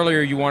said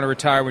earlier you want to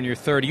retire when you're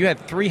 30. You had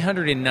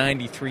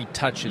 393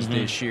 touches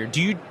this year.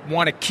 Do you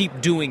want to keep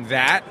doing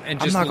that and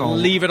just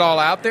leave it all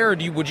out there,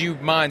 or would you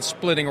mind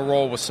splitting a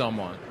role with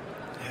someone?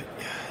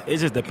 It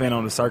just depends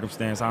on the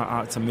circumstance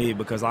to me,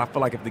 because I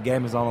feel like if the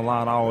game is on the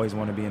line, I always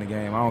want to be in the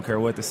game. I don't care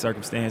what the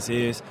circumstance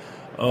is.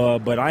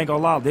 But I ain't going to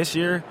lie, this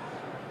year,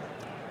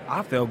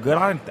 I felt good.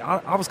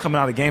 I was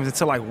coming out of games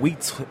until like week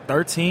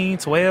 13,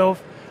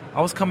 12.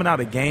 I was coming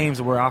out of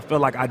games where I felt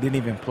like I didn't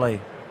even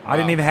play. I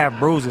didn't even have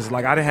bruises.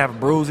 Like, I didn't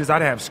have bruises. I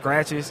didn't have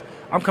scratches.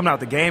 I'm coming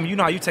out the game. You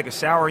know how you take a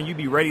shower and you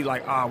be ready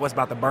like, what's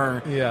about to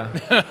burn? Yeah.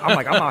 I'm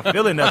like, I'm not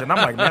feeling nothing. I'm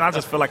like, man, I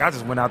just feel like I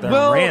just went out there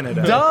and ran it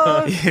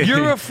up. Duh.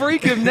 You're a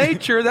freak of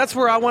nature. That's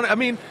where I want to. I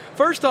mean,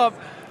 first off,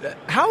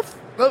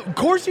 of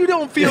course you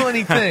don't feel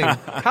anything.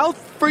 How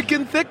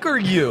freaking thick are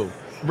you?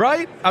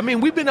 Right? I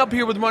mean, we've been up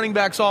here with running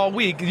backs all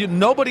week.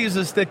 Nobody is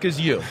as thick as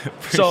you.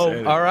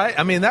 So, all right?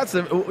 I mean,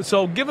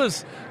 so give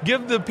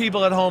the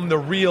people at home the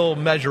real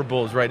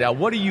measurables right now.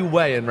 What are you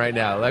weighing right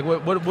now? Like,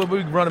 what are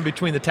we running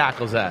between the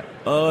tackles at?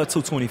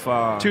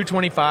 225.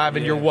 225,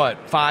 and you're what,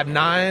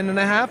 5'9 and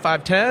a half,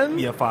 5'10?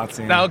 Yeah,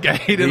 5'10. Okay,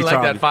 he didn't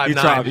like that 5'9.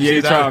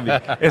 He tried me.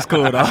 It's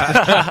cool, though.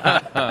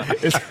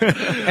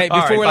 Hey,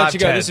 before we let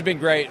you go, this has been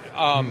great.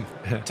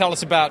 Tell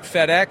us about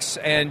FedEx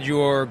and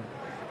your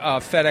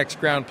FedEx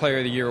Ground Player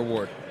of the Year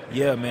award.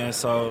 Yeah, man.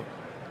 So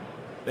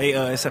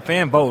it's a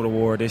fan vote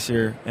award this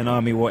year, and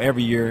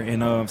every year,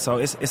 and so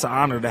it's an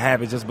honor to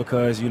have it, just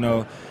because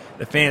the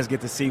fans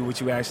get to see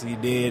what you actually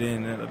did,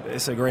 and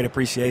it's a great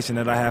appreciation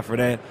that I have for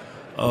that.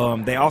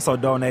 They also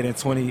donated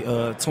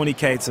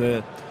 $20K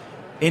to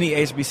any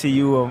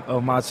HBCU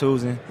of my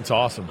choosing. It's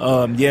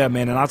awesome. Yeah,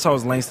 man. And I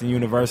chose Langston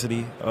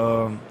University.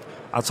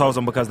 I chose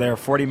them because they're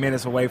 40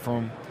 minutes away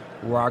from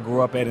where I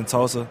grew up at in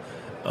Tulsa,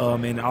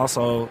 and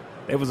also.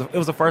 It was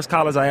the first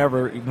college I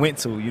ever went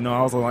to.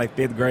 I was in like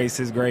 5th grade,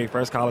 6th grade,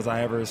 first college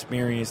I ever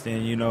experienced.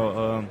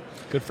 And,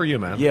 good for you,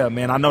 man. Yeah,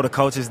 man. I know the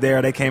coaches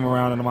there. They came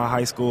around into my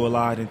high school a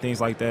lot and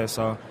things like that.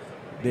 So,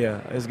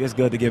 yeah, it's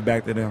good to give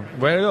back to them.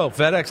 Way to go,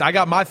 FedEx. I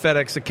got my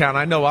FedEx account.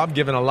 I know I'm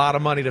giving a lot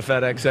of money to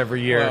FedEx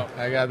every year. Well,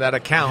 I got that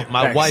account.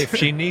 My wife,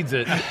 she needs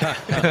it.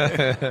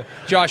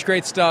 Josh,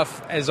 great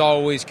stuff as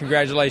always.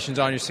 Congratulations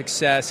on your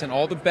success, and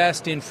all the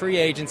best in free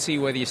agency,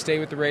 whether you stay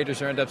with the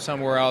Raiders or end up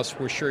somewhere else.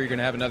 We're sure you're going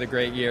to have another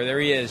great year.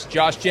 There he is,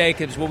 Josh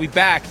Jacobs. We'll be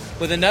back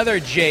with another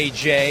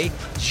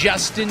JJ,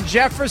 Justin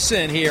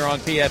Jefferson, here on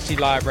PFT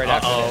Live right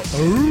after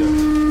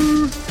this.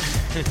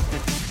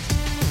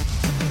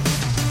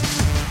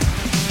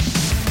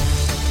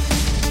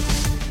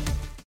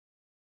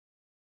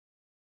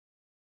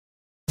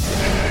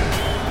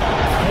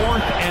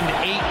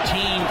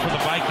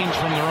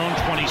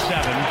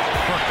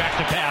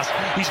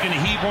 He's going to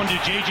heave one to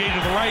JJ to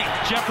the right.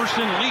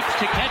 Jefferson leaps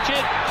to catch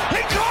it.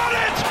 He caught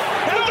it!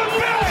 At the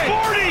Bills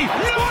 40!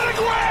 What a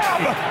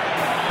grab!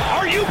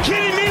 Are you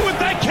kidding me with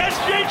that catch,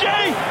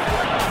 JJ?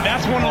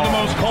 That's one of the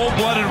most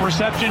cold-blooded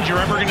receptions you're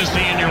ever going to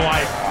see in your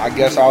life. I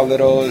guess all of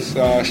those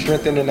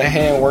strengthening the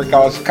hand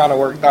workouts kind of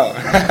worked out.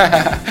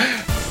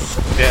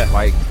 Yeah,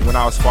 like when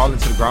I was falling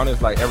to the ground,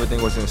 it's like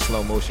everything was in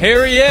slow motion.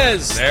 Here he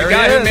is, there the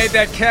guy he who is. made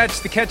that catch,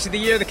 the catch of the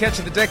year, the catch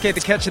of the decade,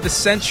 the catch of the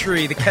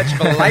century, the catch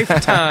of a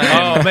lifetime.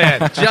 Oh, man.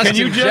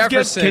 Justin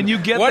Jefferson. Can you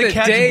get what the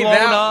catch day blown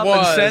that up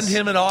was. and send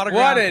him an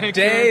autograph What a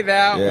picture? day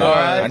that Yeah,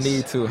 was. I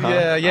need to, huh?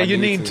 Yeah, you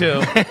need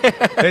to.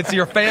 It's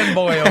your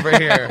fanboy over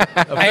here.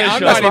 Hey,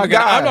 I'm not even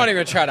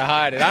going to try to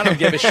hide it. I don't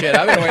give a shit.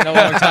 I've been waiting a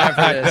long time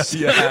for this.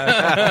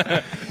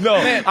 Yeah. No,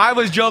 I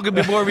was joking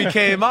before we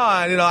came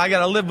on. I got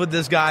to live with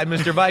this guy,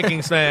 Mr.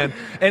 Vikings fan.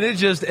 And it's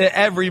just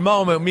every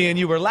moment me and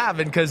you were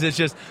laughing because it's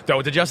just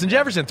throw it to Justin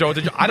Jefferson, throw it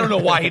to I don't know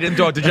why he didn't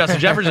throw it to Justin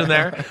Jefferson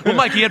there. Well,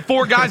 Mike, he had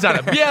 4 guys on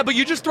him. Yeah, but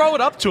you just throw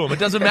it up to him. It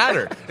doesn't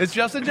matter. It's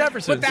Justin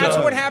Jefferson. But that's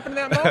what happened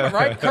in that moment,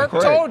 right? Kirk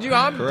told you,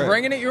 I'm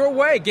bringing it your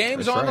way.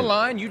 Game's That's on the right.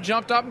 line. You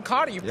jumped up and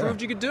caught it. You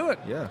proved you could do it.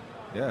 Yeah.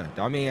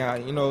 I mean,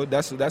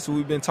 that's what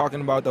we've been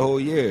talking about the whole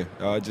year.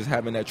 Just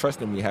having that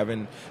trust in me,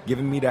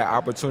 giving me that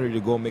opportunity to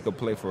go make a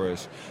play for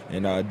us.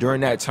 And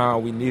during that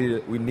time, we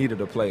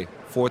needed a play.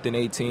 4th and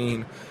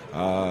 18.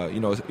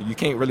 You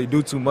can't really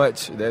do too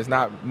much. There's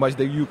not much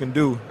that you can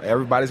do.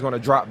 Everybody's going to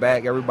drop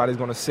back. Everybody's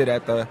going to sit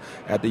at the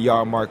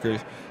yard markers.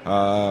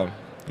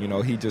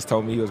 He just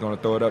told me he was going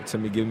to throw it up to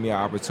me, giving me an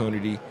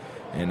opportunity,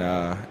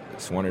 and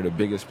it's one of the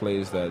biggest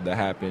plays that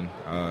happened,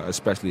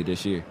 especially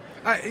this year.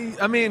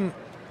 I mean,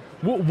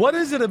 What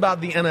is it about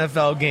the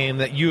NFL game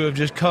that you have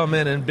just come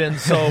in and been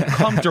so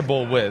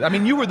comfortable with? I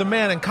mean, you were the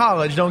man in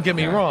college, don't get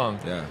me wrong.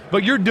 Yeah.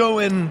 But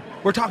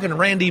we're talking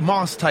Randy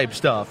Moss type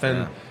stuff.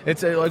 And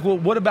it's like, well,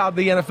 what about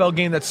the NFL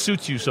game that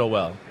suits you so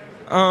well?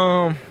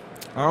 I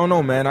don't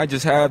know, man. I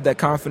just have that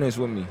confidence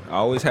with me. I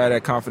always had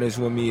that confidence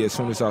with me as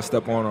soon as I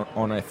step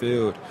on that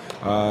field.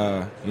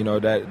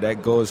 That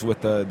goes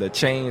with the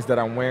chains that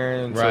I'm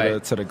wearing,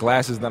 to the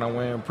glasses that I'm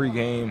wearing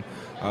pregame.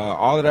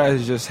 All of that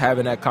is just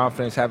having that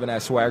confidence, having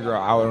that swagger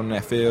out on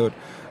that field.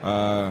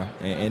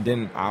 And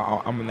then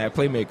I'm in that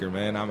playmaker,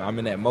 man. I'm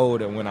in that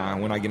mode when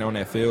I get on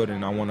that field,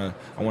 and I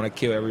wanna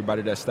kill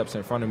everybody that steps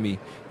in front of me.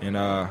 And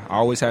I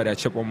always had that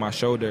chip on my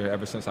shoulder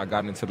ever since I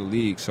got into the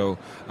league. So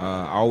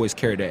I always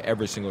carry that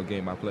every single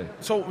game I play.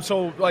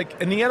 So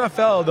like in the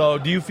NFL though,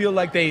 do you feel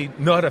like they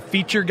know how to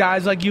feature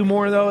guys like you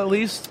more though, at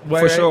least?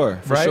 For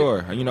sure.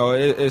 You know,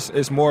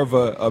 it's more of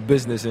a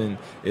business, and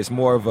it's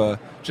more of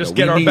a just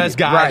get our best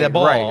guy at the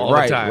ball all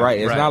the time.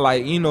 Right.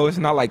 It's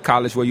not like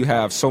college where you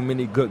have so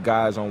many good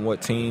guys on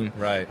what team,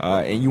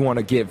 and you want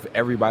to give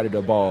everybody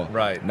the ball.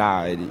 Right.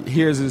 Nah,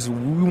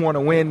 we want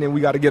to win, and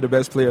we got to get the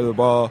best player the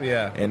ball.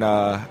 Yeah. And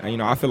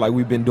I feel like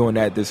we've been doing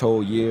that this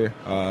whole year,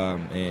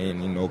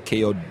 and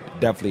KO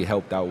definitely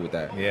helped out with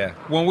that. Yeah.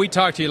 When we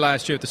talked to you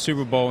last year at the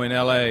Super Bowl in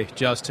L.A.,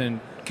 Justin,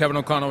 Kevin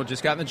O'Connell had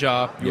just gotten the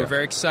job. You were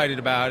very excited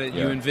about it.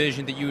 You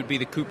envisioned that you would be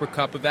the Cooper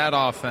Kupp of that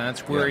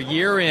offense. We're a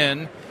year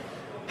in.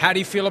 How do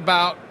you feel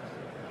about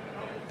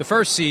the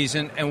first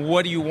season, and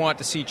what do you want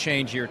to see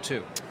change year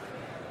two?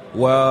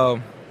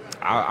 Well,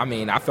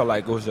 I felt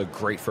like it was a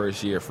great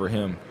first year for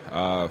him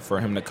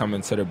to come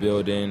into the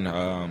building.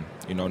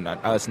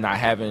 Not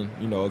having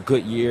a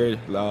good year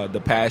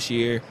the past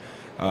year.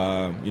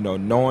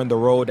 Knowing the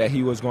role that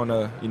he was going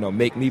to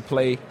make me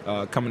play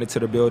coming into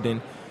the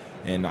building,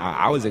 and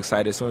I was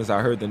excited as soon as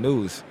I heard the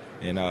news.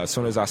 And as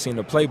soon as I seen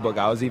the playbook,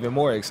 I was even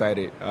more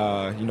excited.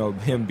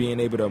 Him being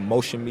able to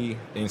motion me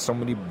in so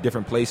many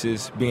different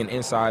places, being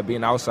inside,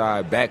 being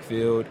outside,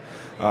 backfield.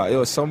 It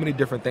was so many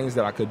different things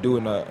that I could do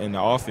in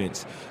the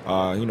offense.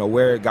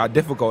 Where it got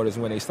difficult is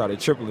when they started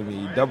tripling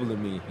me,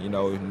 doubling me,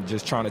 and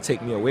just trying to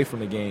take me away from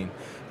the game.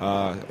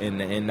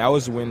 And that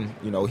was when,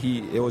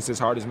 it was his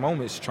hardest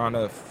moments, trying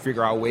to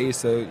figure out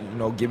ways to,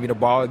 give me the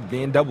ball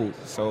being doubled.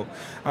 So,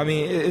 I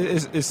mean,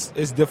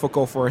 it's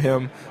difficult for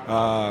him,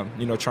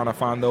 trying to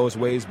find those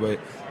ways, but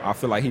I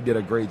feel like he did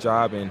a great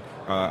job, and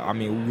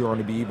we're going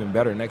to be even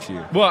better next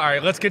year. Well, all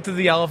right, let's get to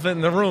the elephant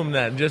in the room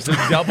then. Just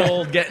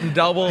a getting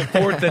double,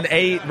 4th and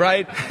 8,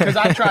 right? Because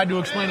I tried to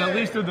explain, at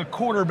least through the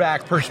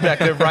quarterback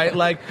perspective, right?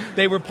 Like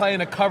they were playing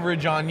a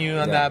coverage on you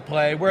on that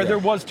play where there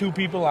was 2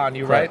 people on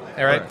you, right?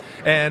 All right.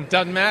 And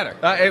doesn't matter.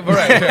 Doesn't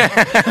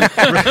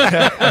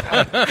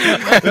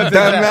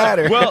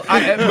matter. Well,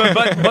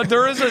 but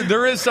there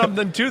is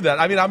something to that.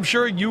 I mean, I'm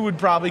sure you would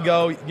probably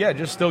go,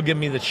 just still give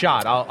me the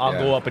shot. I'll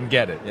go up and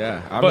get it.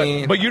 Yeah.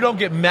 But you don't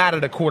get mad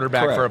at a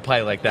quarterback for a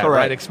play like that,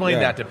 right? Explain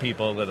that to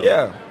people a little.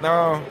 Yeah.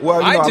 No. Well,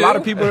 a lot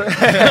of people.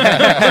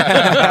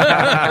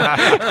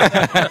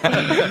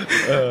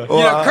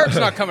 Kirk's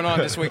not coming on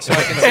this week, so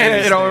I can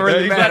say it don't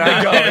really matter.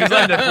 He's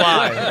letting it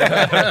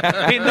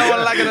fly. He's no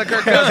one liking the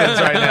Kirk Cousins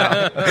right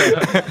now.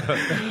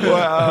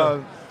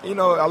 Well,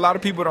 a lot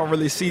of people don't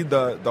really see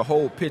the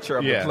whole picture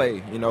of the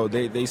play.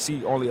 They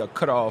see only a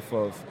cutoff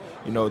of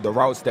the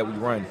routes that we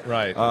run.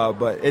 Right.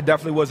 But it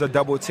definitely was a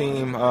double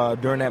team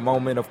during that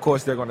moment. Of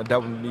course, they're going to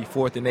double me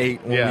 4th and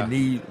 8 when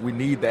we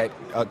need that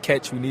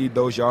catch. We need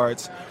those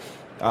yards.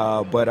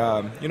 But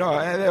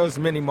there was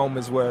many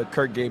moments where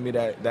Kirk gave me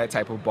that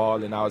type of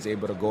ball, and I was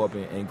able to go up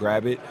and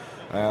grab it.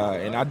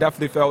 And I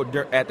definitely felt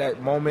at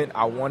that moment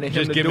I wanted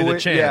him to do it. Just give me the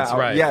chance,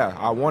 right?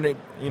 I wanted,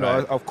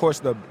 of course,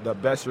 the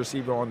best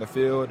receiver on the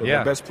field,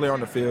 the best player on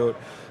the field.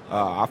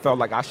 I felt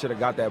like I should have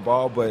got that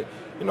ball, but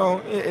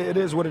it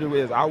is what it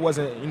is. I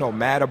wasn't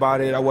mad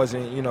about it. I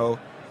wasn't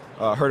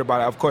hurt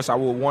about it. Of course, I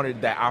would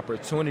wanted that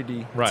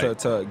opportunity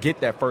to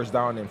get that first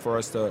down and for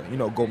us to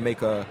go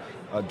make a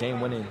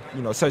game-winning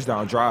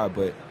touchdown drive,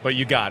 but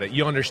you got it.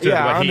 You understood what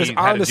I he had to do.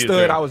 I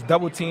understood. I was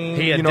double teamed.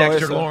 He had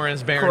Dexter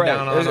Lawrence bearing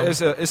down on him.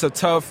 It's a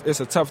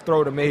tough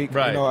throw to make.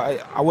 Right.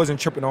 I wasn't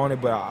tripping on it,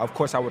 but of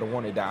course I would have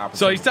wanted that opportunity.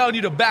 So he's telling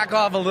you to back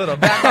off a little.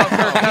 Back off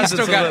Kirk Cousins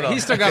a little.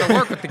 He's still got to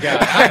work with the guy.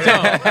 I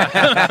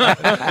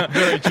don't.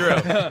 Very true.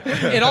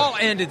 It all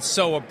ended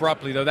so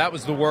abruptly, though. That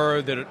was the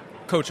word that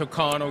Coach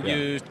O'Connell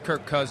used,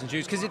 Kirk Cousins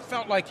used, because it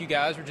felt like you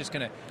guys were just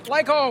going to,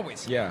 like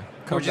always. Yeah.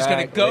 We're just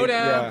going to go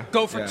down,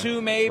 go for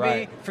 2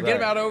 maybe, forget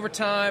about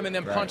overtime, and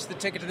then punch the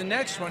ticket to the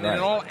next one. And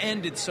it all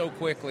ended so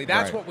quickly.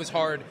 That's what was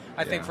hard,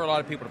 I think, for a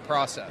lot of people to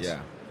process.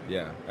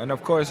 Yeah. And,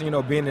 of course,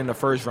 being in the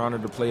first round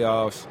of the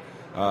playoffs,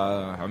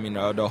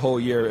 the whole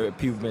year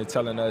people have been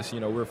telling us,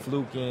 we're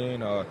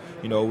fluking,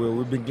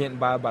 we've been getting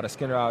by the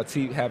skin of our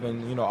teeth,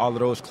 having, all of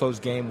those close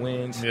game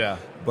wins. Yeah.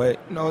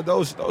 But,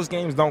 those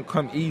games don't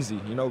come easy.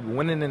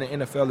 Winning in the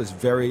NFL is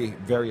very,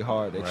 very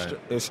hard,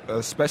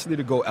 especially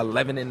to go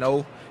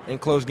 11-0 in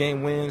close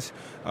game wins.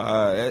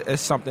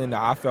 It's something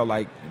that I felt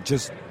like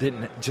just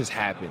didn't just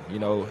happen.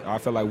 I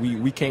felt like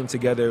we came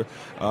together.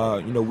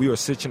 We were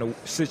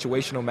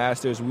situational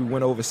masters. We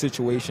went over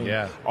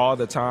situation all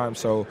the time.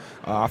 So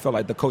I felt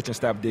like the coaching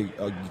staff did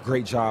a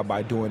great job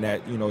by doing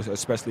that,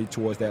 especially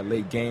towards that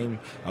late game,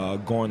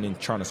 going and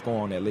trying to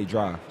score on that late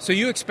drive. So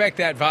you expect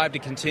that vibe to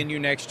continue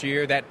next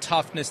year, that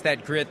toughness,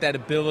 that grit, that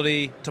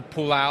ability to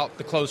pull out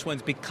the close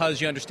wins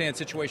because you understand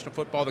situational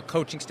football. The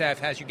coaching staff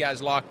has you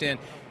guys locked in.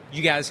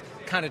 You guys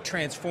kind of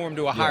transform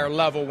to a higher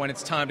level when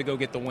it's time to go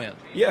get the win.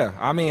 Yeah,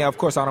 I mean, of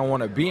course, I don't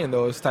want to be in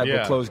those type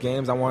of close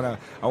games. I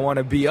want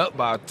to be up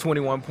by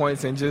 21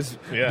 points and just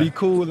be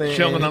cool and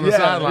chilling on the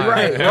sideline.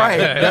 Right.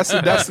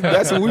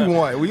 That's what we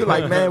want. We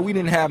like, man, we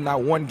didn't have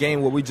not one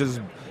game where we just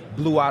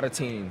blew out a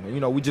team.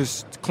 We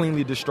just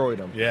cleanly destroyed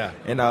them. Yeah.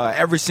 And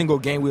every single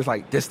game we was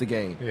like, this the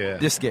game. Yeah.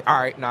 This game. All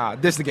right, nah,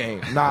 this the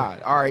game. Nah,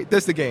 all right,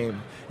 this the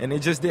game. And it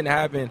just didn't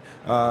happen.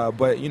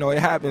 But, it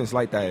happens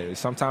like that.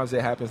 Sometimes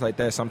it happens like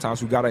that.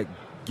 Sometimes we got to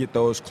get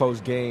those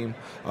close game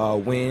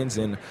wins.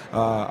 And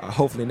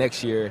hopefully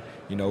next year,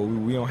 we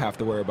don't have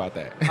to worry about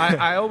that.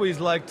 I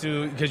always like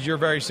to, because you're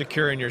very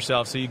secure in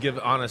yourself, so you give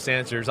honest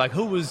answers. Like,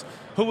 who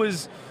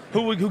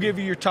gave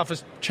you your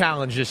toughest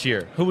challenge this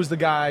year? Who was the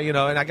guy, and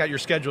I got your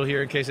schedule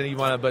here in case any of you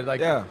want to,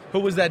 but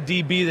who was that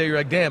DB that you're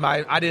like, damn,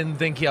 I didn't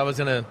think I was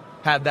going to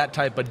have that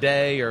type of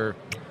day, or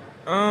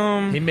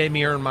he made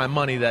me earn my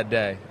money that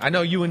day? I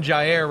know you and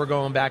Jair were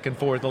going back and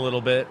forth a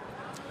little bit.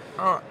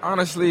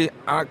 Honestly,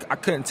 I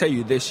couldn't tell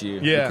you this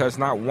year because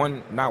not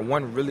one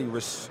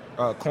really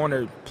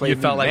corner played you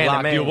me felt like man locked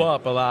to man. You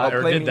up a lot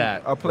or did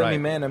that. Played me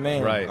man to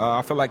man. Right.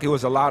 I feel like it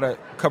was a lot of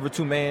cover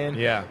 2 man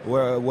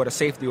with a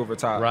safety over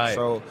top. Right.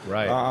 So,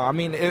 right. I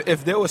mean,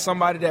 if there was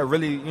somebody that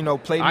really,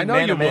 played me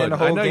man to man the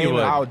whole game,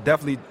 I would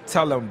definitely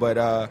tell them. But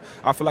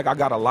I feel like I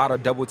got a lot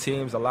of double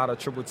teams, a lot of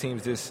triple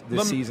teams this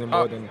season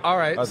more than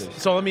others.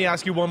 So let me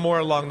ask you one more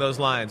along those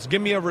lines.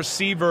 Give me a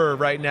receiver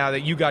right now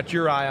that you got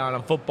your eye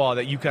on football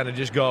that you kind of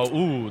just go,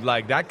 ooh,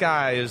 like that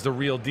guy is the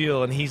real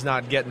deal and he's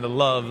not getting the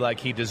love like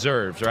he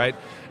deserves, right?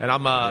 And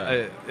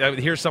I'm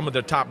here's some of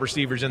the top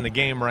receivers in the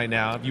game right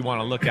now if you want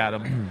to look at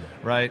them,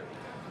 right?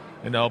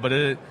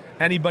 But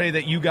anybody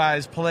that you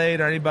guys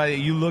played or anybody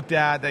that you looked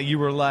at that you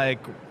were like,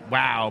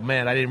 wow,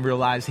 man, I didn't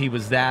realize he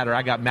was that, or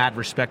I got mad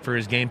respect for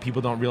his game.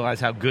 People don't realize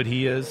how good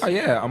he is. Oh,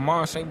 yeah,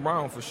 Amon St.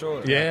 Brown for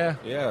sure. Yeah?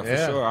 Yeah,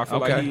 for sure. I feel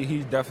like he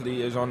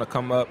definitely is on the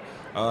come up.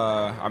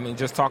 I mean,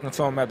 just talking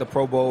to him at the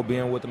Pro Bowl,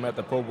 being with him at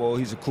the Pro Bowl,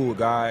 he's a cool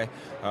guy,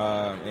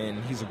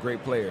 and he's a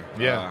great player.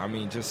 Yeah. I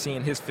mean, just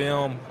seeing his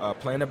film,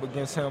 playing up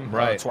against him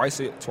twice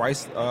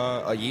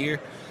a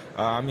year.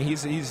 I mean,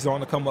 he's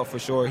on the come up for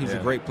sure. He's a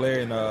great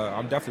player, and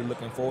I'm definitely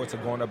looking forward to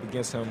going up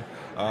against him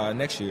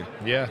next year.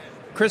 Yeah.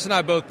 Chris and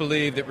I both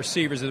believe that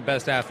receivers are the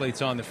best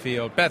athletes on the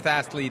field, best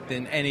athlete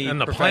than any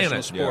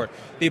professional sport.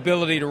 Yeah. The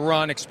ability to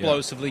run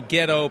explosively,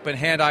 get open,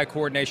 hand-eye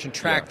coordination,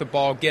 track the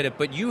ball, get it.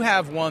 But you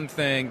have one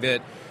thing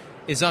that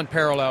is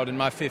unparalleled in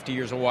my 50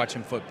 years of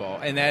watching football,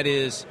 and that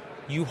is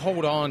you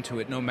hold on to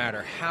it no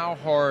matter how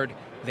hard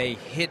they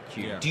hit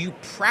you. Yeah. Do you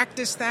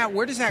practice that?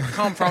 Where does that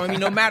come from? I mean,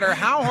 no matter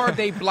how hard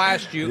they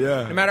blast you,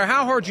 no matter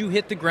how hard you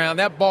hit the ground,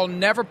 that ball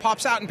never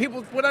pops out, and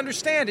people would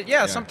understand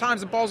it.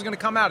 Sometimes the ball's going to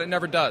come out. It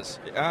never does.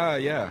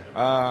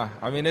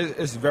 I mean,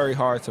 it's very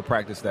hard to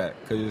practice that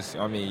because,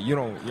 I mean, you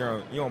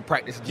don't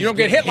practice just you don't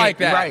get hit like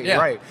that.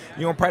 Right.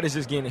 You don't practice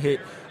just getting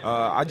hit.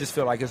 I just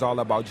feel like it's all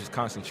about just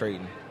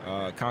concentrating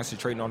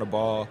on the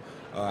ball,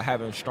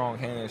 having strong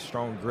hands,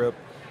 strong grip.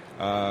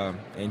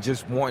 And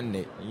just wanting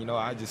it.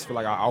 I just feel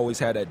like I always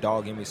had that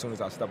dog in me as soon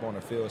as I step on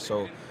the field.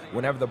 So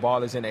whenever the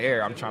ball is in the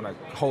air, I'm trying to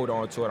hold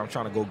on to it. I'm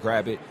trying to go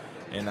grab it.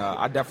 And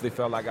I definitely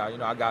felt like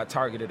I got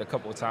targeted a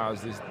couple of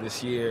times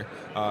this year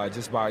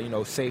just by,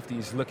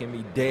 safeties looking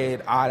me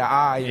dead eye to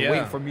eye and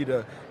waiting for me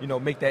to,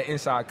 make that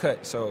inside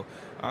cut. So,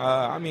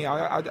 I mean,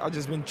 I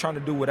just been trying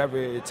to do whatever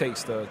it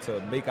takes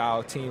to make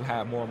our team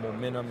have more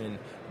momentum and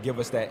give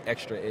us that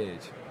extra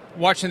edge.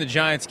 Watching the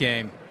Giants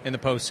game in the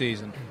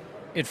postseason,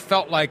 it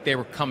felt like they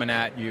were coming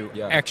at you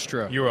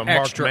extra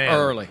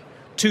early.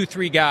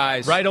 2-3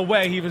 guys. Right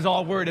away, he was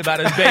all worried about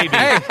his baby.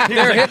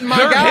 They're hitting my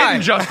guy. They're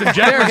hitting Justin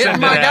Jefferson They're hitting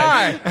my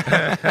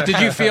today. guy. Did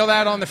you feel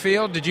that on the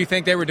field? Did you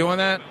think they were doing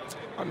that?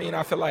 I mean,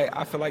 I feel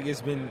like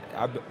it's been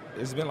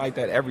like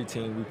that every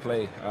team we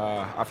play.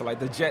 I feel like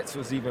the Jets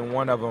was even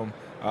one of them.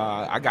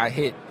 I got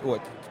hit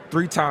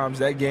 3 times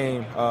that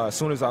game as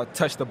soon as I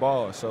touched the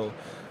ball. So,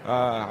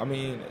 I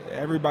mean,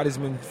 everybody's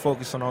been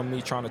focusing on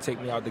me, trying to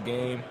take me out the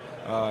game.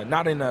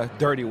 Not in a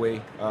dirty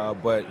way,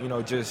 but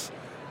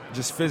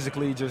just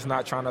physically, just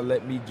not trying to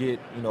let me get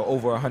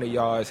over 100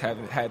 yards,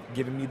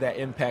 giving me that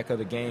impact of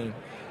the game.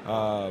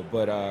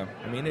 But I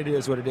mean, it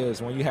is what it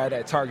is. When you have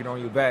that target on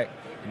your back,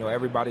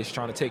 everybody's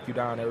trying to take you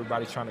down.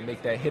 Everybody's trying to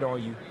make that hit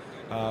on you.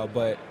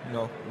 but,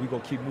 we're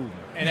going to keep moving.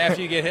 And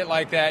after you get hit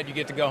like that, you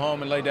get to go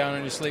home and lay down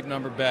on your sleep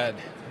number bed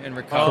and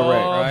recover.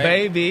 Correct. Right?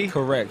 Baby.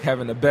 Correct.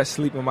 Having the best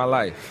sleep of my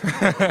life.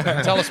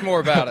 Tell us more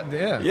about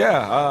it.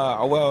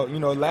 Yeah. Well,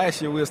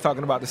 last year we was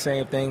talking about the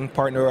same thing,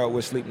 partner up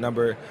with Sleep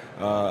Number.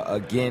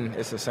 Again,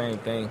 it's the same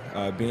thing,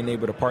 being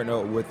able to partner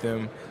up with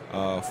them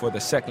for the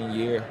second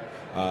year.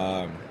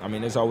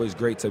 It's always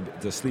great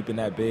to sleep in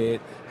that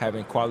bed,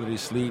 having quality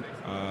sleep,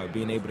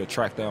 being able to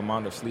track the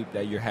amount of sleep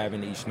that you're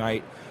having each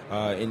night,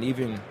 and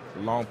even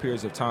long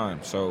periods of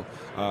time. So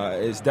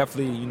it's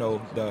definitely,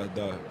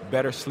 the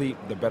better sleep,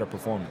 the better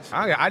performance.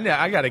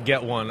 I got to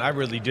get one. I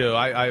really do.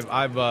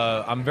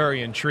 I'm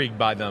very intrigued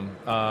by them.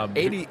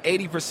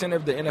 80%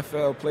 of the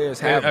NFL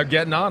players are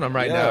getting on them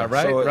now,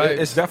 right? So right.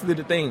 It's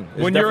definitely the thing.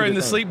 When you're in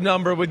the Sleep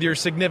Number with your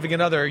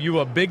significant other, are you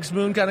a big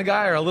spoon kind of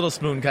guy or a little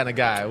spoon kind of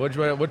guy? Which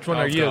one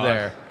are you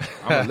there?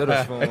 I'm a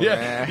little spoon,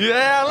 man.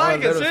 Yeah, I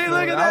like it. See, spoon.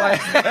 Look at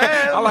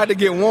that. I like to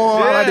get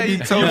warm. I like to be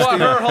toasty. You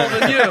want her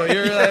holding you.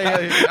 You're like,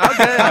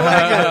 okay,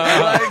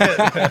 I like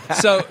it.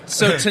 So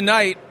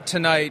tonight,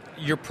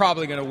 you're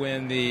probably going to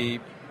win the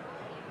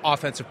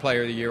Offensive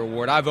Player of the Year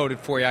award. I voted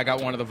for you. I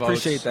got one of the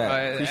votes. Appreciate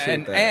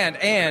that.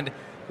 And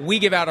we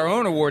give out our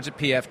own awards at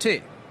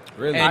PFT.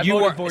 Really? And I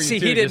voted for you see,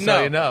 too, he didn't just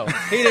so know. you know.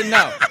 He didn't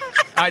know.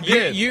 I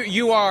did.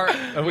 You are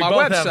we my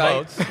both have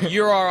website. votes.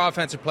 You're our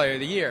Offensive Player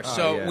of the Year.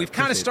 So yeah, we've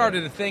kind of appreciate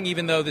started a thing,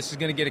 even though this is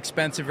going to get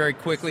expensive very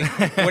quickly.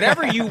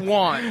 Whatever you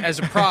want as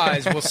a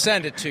prize, we'll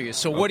send it to you.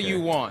 So what do you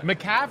want?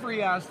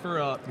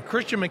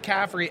 Christian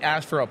McCaffrey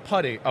asked for a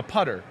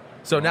putter.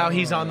 So now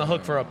he's on the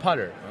hook for a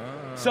putter.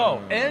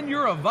 So, and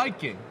you're a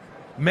Viking.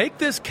 Make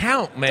this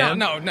count, man.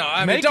 No.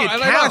 I Make mean, it I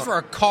count. want for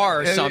a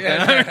car or something.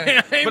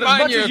 But as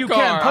much as you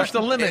can, push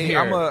the limit here.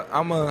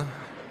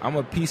 I'm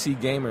a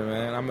PC gamer,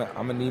 man. I'm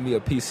gonna need me a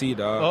PC,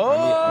 dog.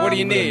 Oh, what do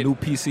you need? A new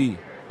PC.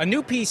 A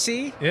new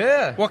PC?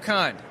 Yeah. What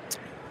kind?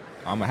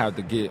 I'm gonna have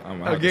to get.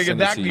 I'll get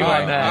back to you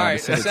on that. All right,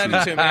 send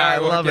it to me. I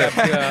love it.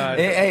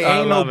 Hey,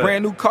 ain't no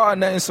brand new car,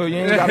 nothing. So you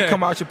ain't gotta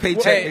come out your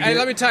paycheck. Hey,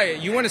 let me tell you.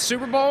 You win a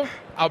Super Bowl,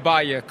 I'll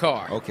buy you a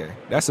car. Okay,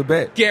 that's a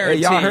bet.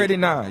 Guaranteed. Hey, y'all heard it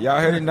now.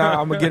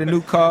 I'm gonna get a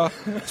new car.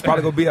 It's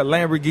probably gonna be a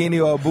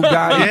Lamborghini or a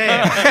Bugatti.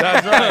 Yeah,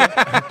 that's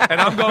right. And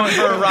I'm going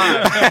for a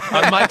ride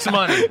on Mike's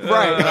money.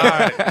 Right. All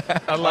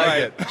right. I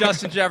like it.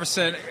 Justin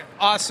Jefferson,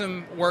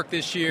 awesome work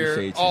this year.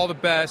 Appreciate you. All the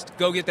best.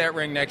 Go get that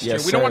ring next year.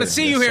 Yes, We don't want to sir.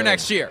 see Yes, you here sir.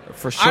 next year.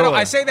 For sure.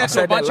 I say that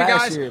to a bunch of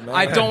guys. Year, man.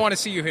 I don't want to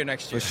see you here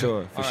next year. For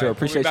sure. All right,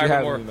 Appreciate we'll be you back with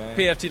having more me, man.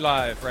 PFT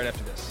Live right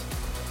after this.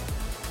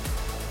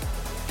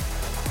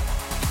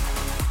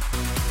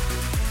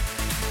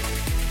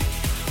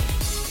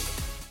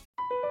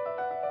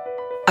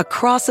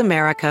 Across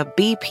America,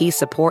 BP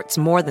supports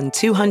more than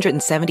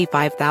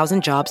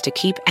 275,000 jobs to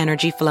keep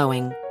energy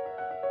flowing.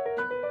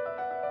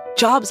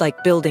 Jobs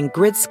like building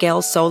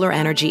grid-scale solar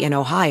energy in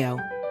Ohio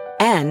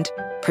and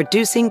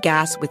producing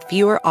gas with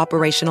fewer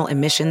operational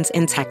emissions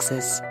in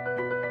Texas.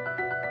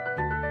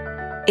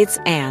 It's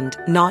and,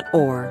 not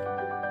or.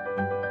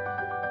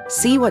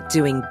 See what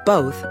doing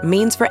both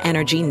means for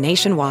energy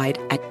nationwide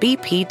at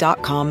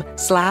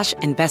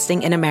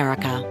bp.com/investing in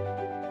America.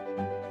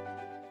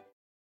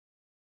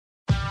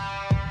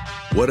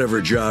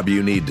 Whatever job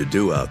you need to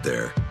do out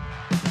there,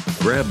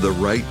 grab the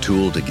right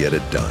tool to get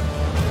it done.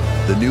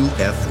 The new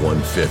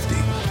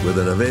F-150 with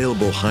an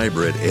available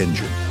hybrid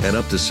engine and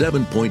up to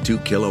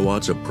 7.2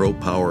 kilowatts of Pro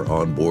Power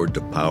onboard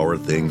to power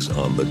things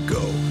on the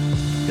go.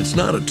 It's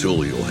not a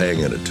tool you'll hang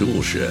in a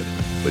tool shed,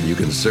 but you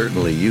can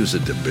certainly use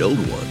it to build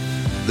one.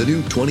 The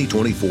new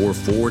 2024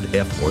 Ford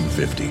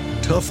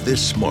F-150. Tough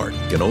this smart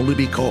can only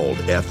be called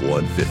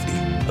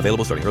F-150.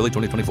 Available starting early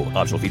 2024.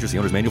 Optional features, the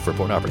owner's manual for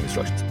important operating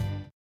instructions.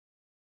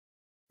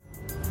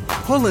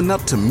 Pulling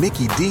up to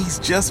Mickey D's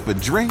just for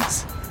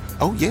drinks?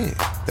 Oh yeah,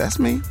 that's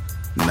me.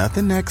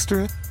 Nothing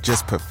extra,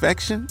 just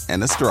perfection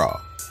and a straw.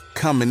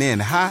 Coming in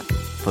hot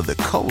for the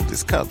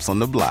coldest cups on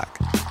the block.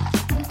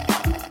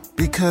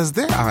 Because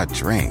there are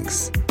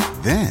drinks.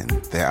 Then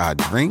there are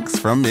drinks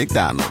from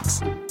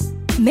McDonald's.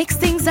 Mix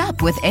things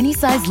up with any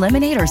size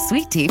lemonade or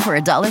sweet tea for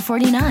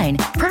 $1.49.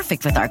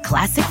 Perfect with our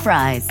classic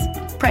fries.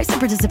 Price and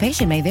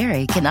participation may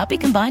vary. Cannot be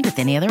combined with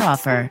any other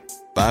offer.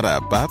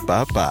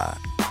 Ba-da-ba-ba-ba.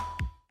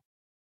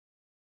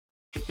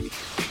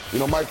 You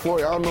know, Mike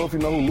Flory, I don't know if you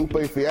know who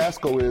Lupe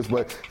Fiasco is,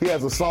 but he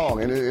has a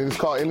song, and it's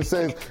called, and it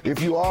says,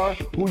 if you are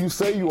who you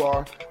say you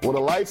are, well,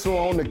 the lights are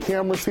on, the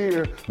camera's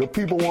here, the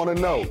people want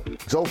to know.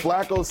 Joe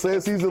Flacco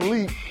says he's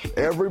elite.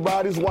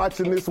 Everybody's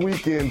watching this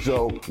weekend,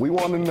 Joe. We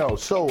want to know.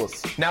 Show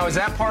us. Now, is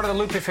that part of the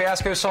Lupe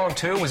Fiasco song,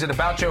 too? Was it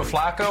about Joe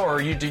Flacco, or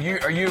are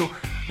you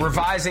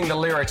revising the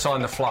lyrics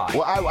on the fly?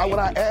 Well, when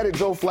I added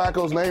Joe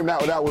Flacco's name,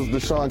 that was the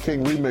Sean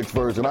King remix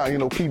version.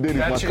 P. Diddy's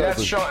my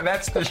cousin.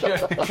 That's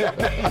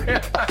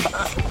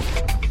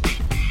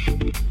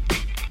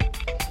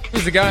the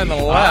was the guy on the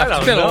left?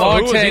 It's been a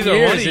long 10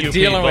 years of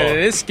dealing with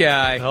this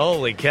guy.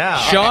 Holy cow.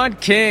 Sean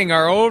King,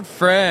 our old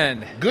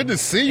friend. Good to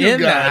see you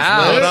in guys. The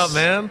house. What up,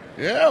 man?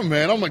 Yeah,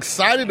 man. I'm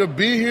excited to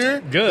be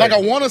here. Good. Like,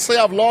 I want to say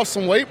I've lost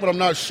some weight, but I'm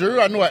not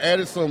sure. I know I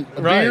added some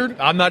beard.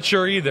 I'm not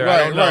sure either.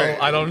 Right, I don't know.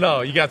 right. I don't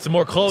know. You got some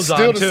more clothes on,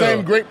 Still too. the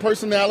same great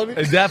personality.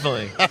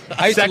 Definitely.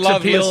 I used to Sex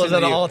love appeal is listening at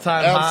to an you.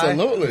 all-time high.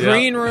 Absolutely.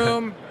 Green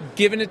room,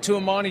 giving it to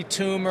Amani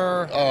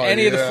Toomer,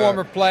 any of the yeah.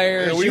 former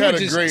players. Yeah, we you had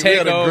would a just great, take we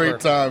had a over. great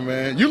time,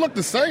 man. You look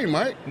the same,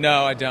 Mike.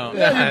 No, I don't.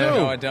 Yeah, you do.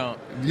 No, I don't.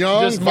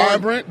 Young, Just more-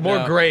 vibrant. more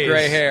No, grays.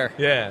 Gray hair.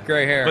 Yeah.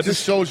 Gray hair. But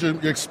this shows your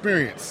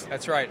experience.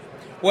 That's right.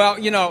 Well,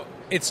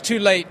 it's too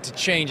late to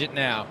change it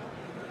now.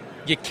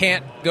 You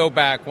can't go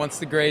back. Once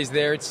the gray's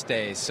there, it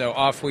stays. So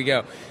off we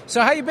go.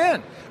 So how you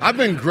been? I've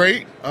been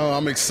great.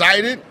 I'm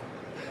excited.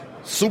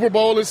 Super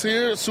Bowl is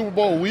here. Super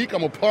Bowl week.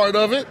 I'm a part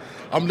of it.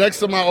 I'm next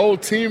to my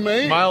old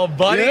teammate. My old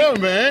buddy. Yeah,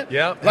 man.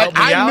 Yep. Like,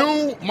 Help me out.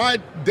 knew my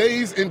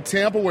days in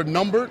Tampa were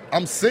numbered.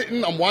 I'm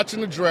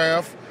watching the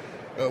draft.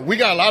 We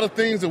got a lot of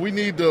things that we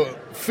need to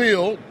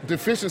fill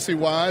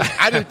deficiency-wise.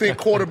 I didn't think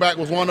quarterback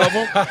was one of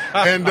them.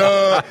 And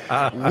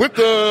with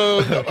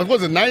the, what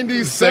was it,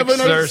 97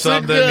 Six or 6?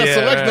 something, Yeah, yeah,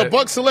 select, right. the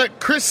Bucs select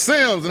Chris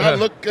Sims. And I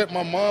looked at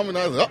my mom and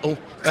I was like, uh-oh.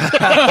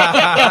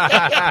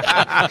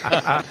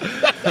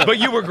 But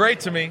you were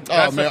great to me.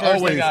 That's man, the first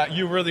always. thing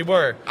you really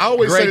were. I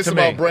always great say this to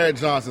about me. Brad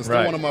Johnson, still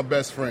Right. one of my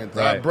best friends.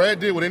 Right. Brad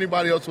did what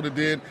anybody else would have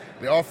did.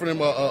 They offered him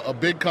a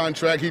big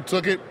contract. He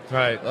took it.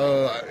 Right.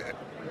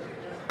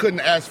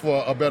 Couldn't ask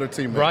for a better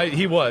teammate. Right,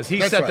 he was. He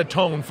That's set right. the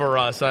tone for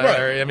us.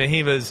 Right. I mean,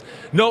 he was.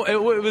 No,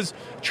 it was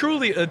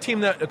truly a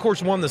team that, of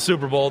course, won the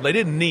Super Bowl. They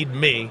didn't need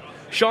me.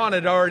 Sean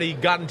had already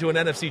gotten to an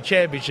NFC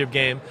Championship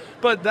game,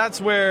 but that's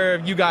where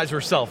you guys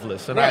were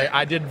selfless, and Right.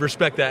 I did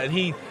respect that. And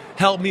he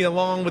helped me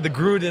along with the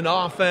Gruden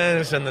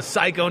offense and the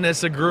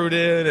psychoness of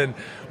Gruden.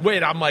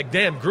 And I'm like,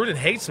 damn, Gruden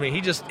hates me.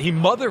 He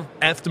mother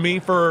effed me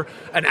for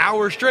an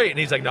hour straight, and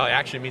he's like, no, it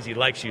actually means he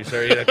likes you,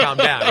 sir. Calm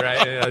down,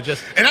 right? And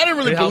I didn't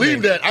really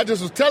believe that. I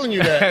just was telling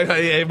you that.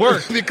 It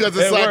worked because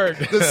It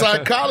worked. the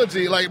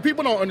psychology, like,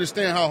 people don't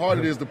understand how hard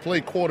it is to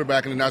play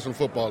quarterback in the National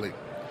Football League.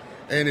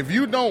 And if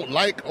you don't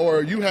like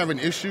or you have an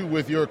issue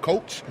with your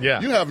coach,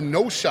 you have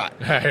no shot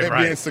at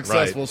being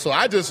successful. Right. So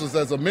I just was,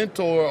 as a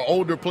mentor,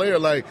 older player,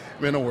 like,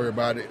 man, don't worry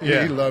about it.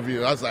 Yeah. He love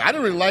you. I was like, I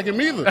didn't really like him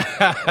either.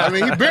 I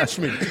mean, he benched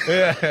me.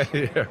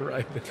 yeah,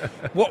 right.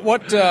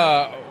 What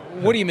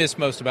do you miss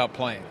most about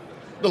playing?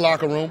 The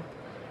locker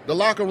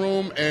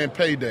room and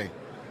payday.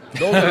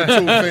 Those are the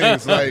two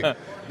things. Like,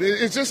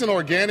 it's just an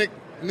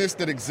organicness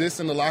that exists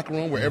in the locker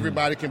room where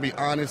everybody can be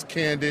honest,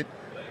 candid,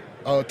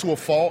 to a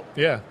fault.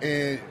 Yeah.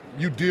 And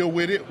you deal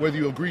with it, whether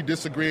you agree,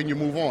 disagree, and you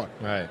move on.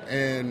 Right.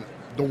 And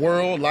the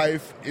world,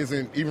 life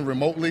isn't even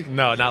remotely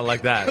No, not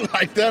like that.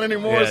 like that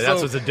anymore. Yeah,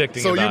 that's what's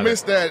addicting So about you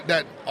miss it.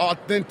 that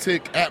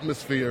authentic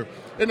atmosphere.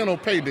 And then on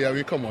payday, I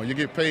mean, come on, you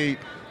get paid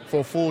for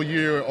a full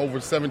year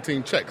over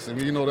 17 checks. I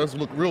mean, that's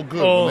look real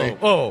good.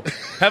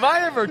 Have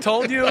I ever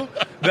told you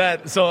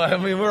that? So, I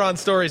mean, we're on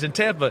Stories in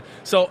Tampa.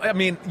 So, I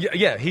mean,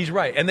 yeah, he's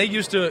right. And they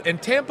used to, in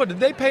Tampa,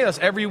 did they pay us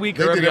every week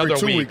or They did every every other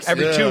 2 week? weeks,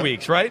 Every yeah. 2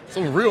 weeks, right?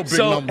 Some real big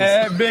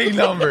numbers. Big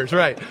numbers,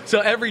 right.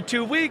 So every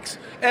 2 weeks.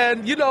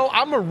 And,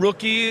 I'm a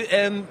rookie.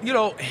 And,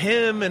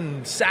 him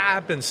and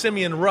Sapp and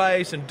Simeon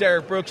Rice and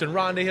Derek Brooks and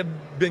Rondé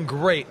have been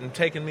great and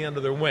taken me under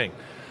their wing.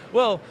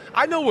 Well,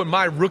 I know what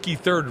my rookie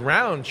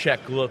third-round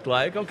check looked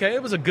like. Okay,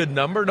 it was a good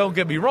number, don't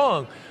get me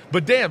wrong.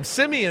 But damn,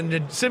 Simeon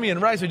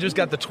Rice had just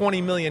got the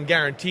 $20 million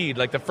guaranteed,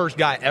 like the first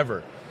guy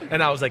ever.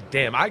 And I was like,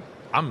 damn, I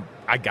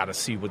got to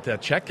see what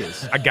that check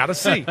is. I got to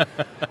see.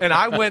 And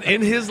I went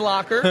in his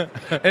locker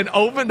and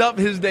opened up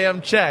his damn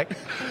check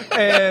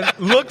and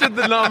looked at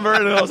the number,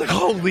 and I was like,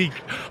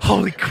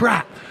 holy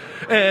crap.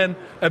 And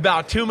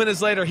about 2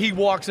 minutes later, he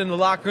walks in the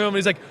locker room, and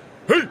he's like,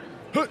 hey,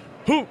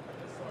 who?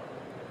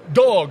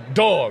 Dog.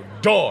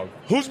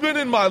 Who's been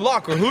in my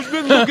locker? Who's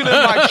been looking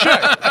at my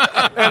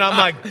check? And I'm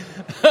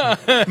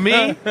like,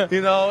 me?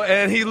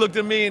 And he looked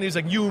at me and he's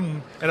like, you.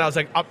 And I was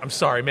like, I'm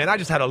sorry, man. I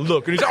just had a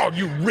look. And he's like, oh,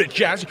 you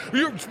rich ass.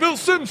 You're Phil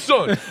Simms'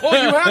 son. All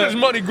you had is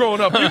money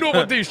growing up. You know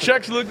what these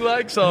checks look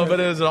like? So,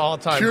 but it was an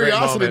all-time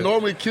Curiosity great moment.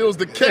 normally kills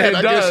the cat. It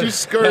I does. guess you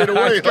scurried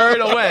away. I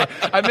scurried away.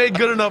 I made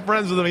good enough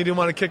friends with him. He didn't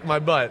want to kick my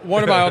butt.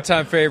 One of my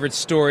all-time favorite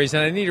stories,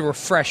 and I need a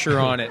refresher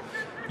on it.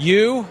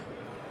 You,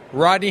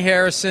 Rodney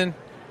Harrison,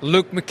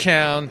 Luke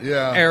McCown,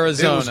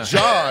 Arizona. It was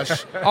Josh.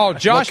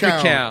 Josh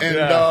McCown.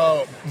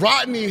 And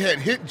Rodney had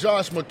hit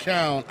Josh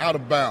McCown out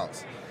of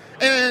bounds.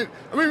 And,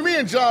 I mean, me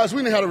and Josh,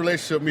 we didn't have a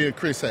relationship me and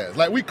Chris has.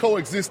 Like, we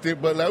coexisted,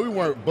 but, like, we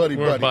weren't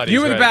buddy-buddy.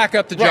 You were the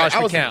backup to Josh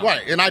McCown.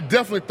 Right, and I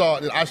definitely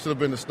thought that I should have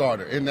been the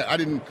starter. And I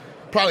didn't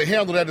probably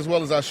handle that as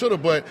well as I should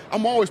have, but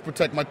I'm always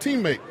protect my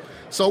teammate.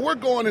 So we're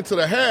going into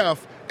the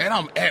half, and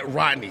I'm at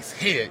Rodney's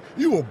head.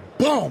 You a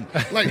bum.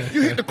 Like,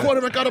 you hit the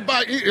quarterback out of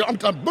bounds.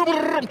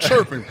 I'm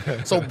chirping.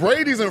 So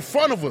Brady's in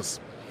front of us.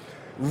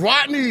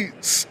 Rodney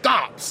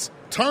stops,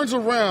 turns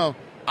around.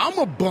 I'm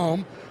a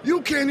bum.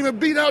 you can't even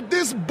beat out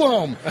this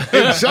bum.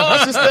 And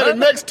Josh is standing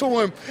next to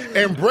him,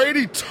 and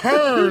Brady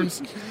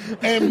turns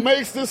and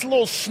makes this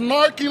little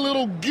snarky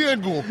little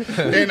giggle.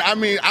 And, I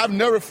mean, I've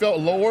never felt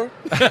lower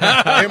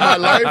in my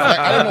life. Like,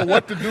 I don't know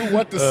what to do,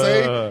 what to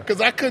say,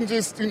 because I couldn't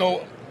just,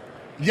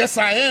 yes,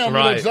 I am.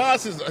 Right.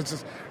 Josh is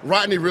just –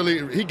 Rodney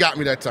really – he got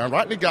me that time.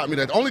 Rodney got me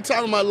that. Only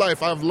time in my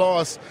life I've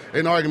lost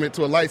an argument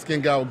to a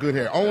light-skinned guy with good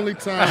hair. Only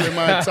time in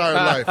my entire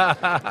life.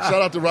 Shout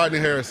out to Rodney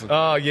Harrison.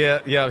 Oh,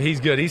 yeah, he's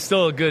good. He's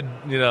still a good,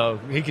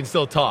 he can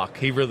still talk.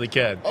 He really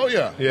can. Oh,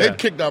 yeah. They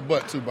kicked our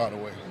butt, too, by the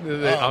way.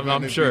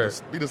 I'm sure.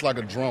 Beat us like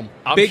a drum.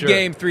 Big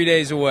game 3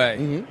 days away.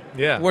 Mm-hmm.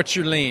 Yeah. What's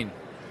your lean?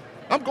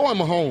 I'm going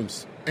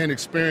Mahomes and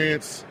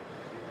experience.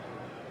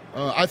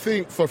 I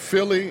think for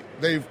Philly,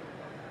 they've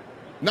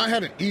not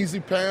had an easy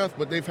path,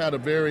 but they've had a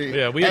very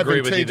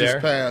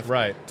advantageous path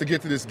to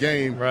get to this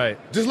game. Right.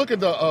 Just look at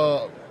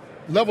the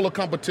level of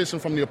competition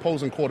from the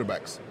opposing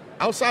quarterbacks.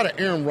 Outside of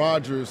Aaron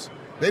Rodgers,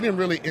 they didn't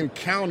really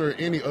encounter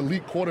any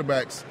elite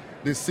quarterbacks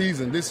this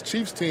season. This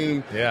Chiefs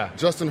team,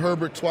 Justin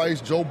Herbert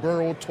twice, Joe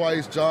Burrow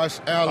twice, Josh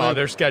Allen. Oh,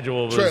 their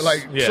schedule was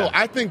So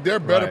I think they're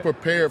better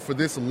prepared for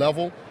this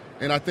level.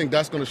 And I think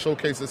that's going to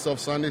showcase itself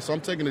Sunday. So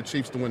I'm taking the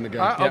Chiefs to win the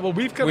game. Well,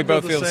 we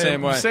both feel the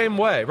same way. Same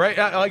way, right?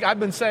 Like I've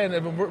been saying,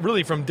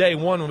 really from day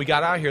one when we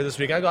got out here this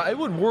week, it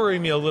would worry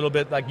me a little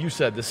bit, like you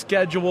said, the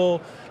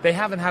schedule. They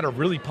haven't had to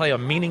really play a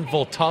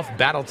meaningful, tough,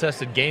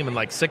 battle-tested game in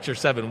like 6 or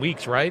 7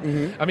 weeks, right?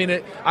 Mm-hmm. I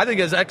mean, I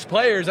think as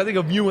ex-players, I think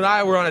if you and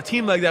I were on a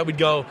team like that, we'd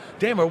go,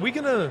 damn, are we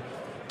going to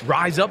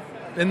rise up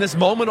in this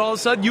moment all of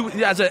a sudden? You,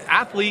 as an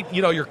athlete,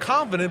 you're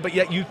confident, but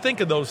yet you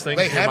think of those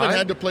things. They haven't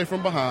had to play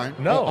from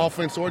behind, on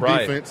offense or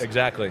defense.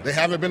 Exactly. They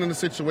haven't been in a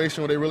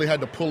situation where they really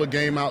had to pull a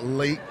game out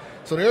late.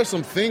 So there are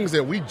some things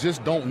that we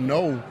just don't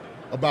know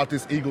about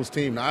this Eagles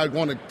team. Now, I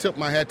want to tip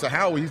my hat to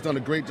Howie. He's done a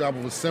great job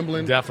of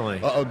assembling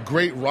a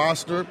great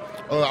roster.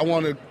 I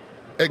want to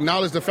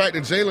acknowledge the fact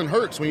that Jalen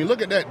Hurts, when you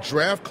look at that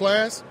draft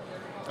class,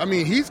 I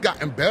mean, he's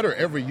gotten better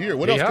every year.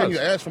 What else can you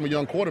ask from a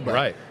young quarterback?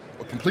 Right.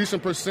 Completion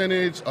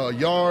percentage,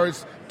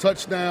 yards,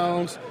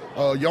 touchdowns,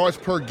 yards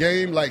per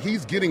game. Like,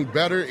 he's getting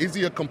better. Is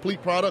he a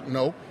complete product?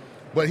 No.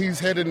 But he's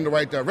headed in the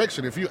right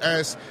direction. If you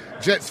ask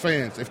Jets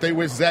fans if they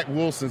wish Zach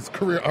Wilson's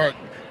career arc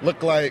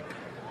looked like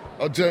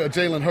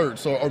Jalen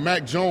Hurts or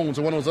Mac Jones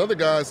or one of those other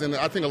guys, and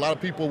I think a lot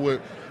of people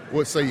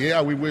would say,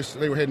 yeah, we wish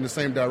they were heading the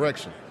same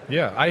direction.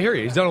 Yeah, I hear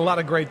you. He's done a lot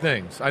of great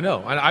things. I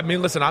know. I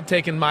mean, listen, I'm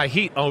taking my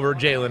heat over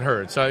Jalen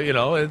Hurts. So,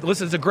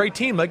 listen, it's a great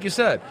team, like you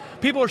said.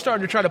 People are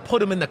starting to try to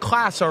put him in the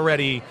class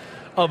already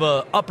of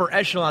a upper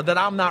echelon that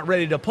I'm not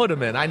ready to put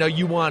him in. I know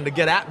you wanted to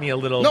get at me a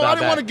little about that. No, I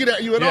didn't want to get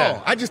at you at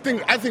all.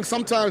 I think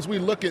sometimes we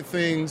look at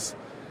things,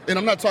 and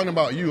I'm not talking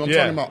about you. I'm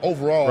talking about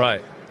overall.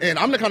 Right. And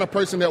I'm the kind of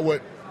person that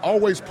would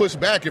always push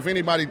back if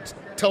anybody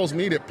tells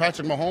me that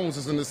Patrick Mahomes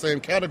is in the same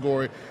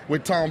category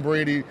with Tom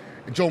Brady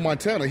and Joe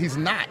Montana. He's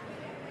not.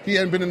 He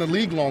hadn't been in the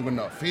league long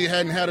enough. He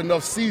hadn't had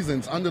enough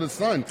seasons under the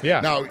sun. Yeah.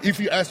 Now, if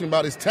you ask me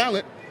about his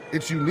talent,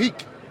 it's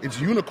unique.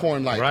 It's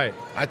unicorn-like. Right.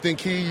 I think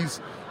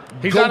he's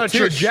on a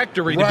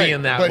trajectory to be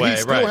in that way. But he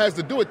still has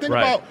to do it. Think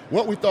about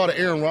what we thought of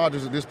Aaron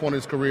Rodgers at this point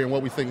in his career and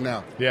what we think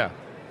now. Yeah.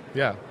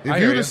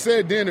 If you'd have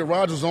said then that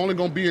Rodgers was only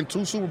going to be in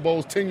 2 Super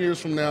Bowls 10 years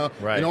from now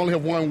and only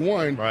have won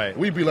one,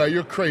 we'd be like,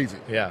 you're crazy.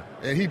 Yeah.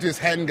 And he just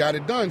hadn't got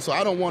it done. So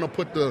I don't want to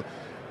put the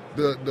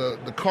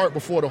cart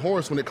before the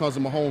horse when it comes to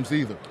Mahomes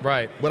either.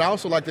 Right. But I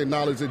also like to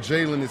acknowledge that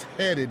Jalen is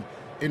headed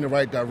in the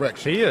right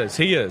direction. He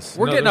is.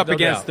 We're getting up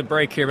against the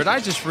break here, but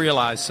I just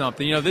realized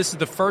something. This is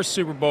the first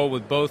Super Bowl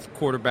with both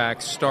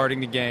quarterbacks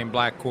starting the game,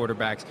 black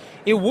quarterbacks.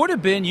 It would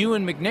have been you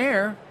and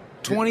McNair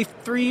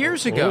 23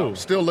 years ago. Ooh.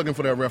 Still looking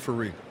for that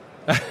referee.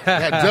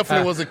 That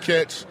definitely was a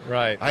catch.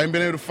 Right. I haven't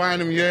been able to find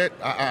him yet.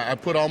 I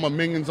put all my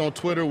minions on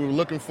Twitter. We were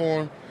looking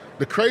for him.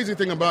 The crazy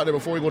thing about it,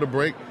 before we go to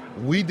break,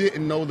 we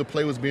didn't know the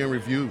play was being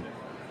reviewed.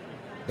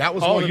 That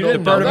was one of those.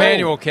 Bert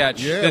Emanuel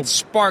catch that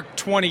sparked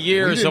 20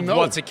 years of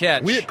what's a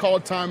catch. We had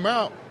called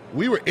timeout.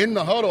 We were in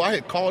the huddle. I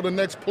had called the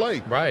next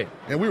play. Right.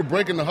 And we were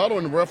breaking the huddle,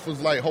 and the ref was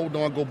like, hold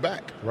on, go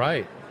back.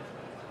 Right.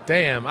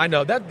 Damn, I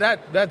know.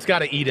 That's got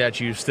to eat at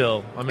you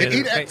still. I mean,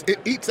 it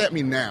eats at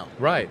me now.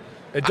 Right.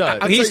 It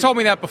does. He's told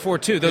me that before,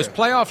 too. Those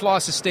playoff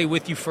losses stay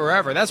with you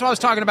forever. That's what I was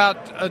talking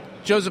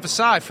about Joseph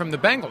Asai from the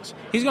Bengals.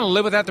 He's going to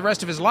live with that the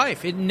rest of his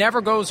life. It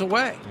never goes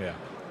away. Yeah.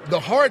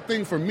 The hard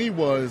thing for me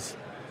was,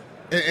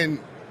 and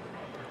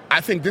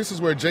I think this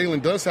is where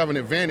Jalen does have an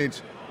advantage,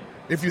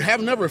 if you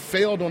have never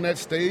failed on that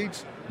stage,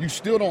 you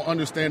still don't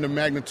understand the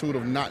magnitude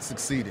of not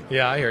succeeding.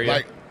 Yeah, I hear you.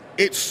 Like,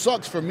 it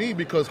sucks for me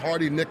because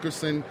Hardy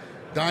Nickerson,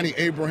 Donnie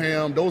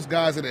Abraham, those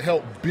guys that had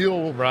helped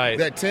build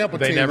that Tampa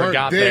team never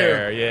got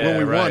there when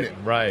we won it.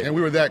 Right. And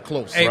we were that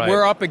close. Hey,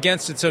 we're up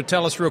against it, so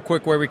tell us real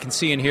quick where we can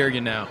see and hear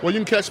you now. Well, you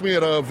can catch me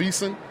at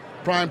VSiN,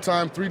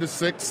 primetime 3 to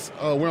 6.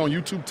 We're on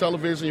YouTube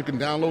television. You can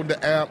download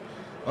the app.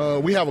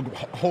 We have a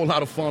whole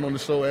lot of fun on the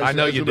show, as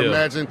you do.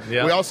 imagine.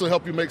 Yeah. We also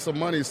help you make some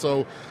money,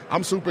 so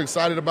I'm super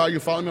excited about you.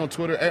 Follow me on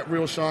Twitter,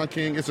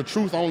 @RealSeanKing. It's a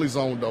truth-only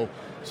zone, though.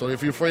 So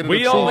if you're afraid of the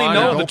truth, only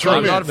know the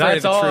truth.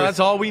 That's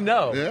all we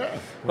know. Yeah.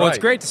 Well, It's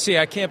great to see.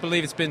 I can't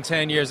believe it's been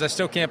 10 years. I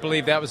still can't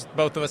believe that was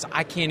both of us.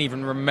 I can't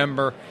even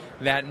remember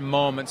that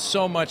moment.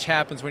 So much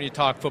happens when you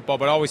talk football,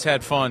 but I always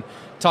had fun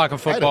talking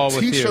football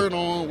with you. I had a T-shirt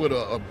on with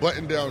a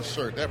button-down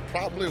shirt. That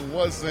probably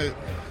wasn't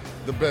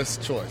the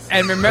best choice.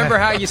 And remember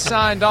how you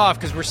signed off,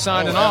 because we're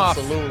signing off.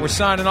 Absolutely. We're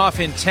signing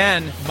off in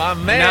 10, My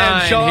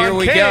man, 9. Sean Here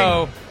we King.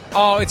 go.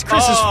 Oh, it's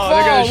Chris's fall.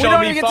 they're gonna We show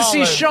don't me even get to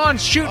see falling. Sean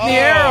shooting the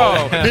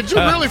arrow. Did you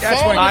really That's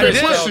fall? when I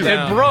Chris did. fell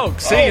down. It broke.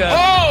 See ya.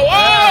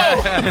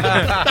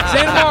 See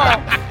you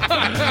tomorrow.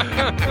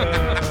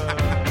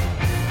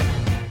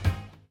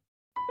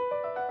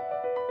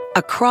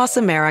 Across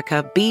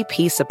America,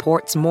 BP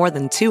supports more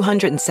than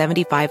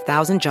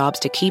 275,000 jobs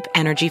to keep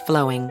energy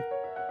flowing.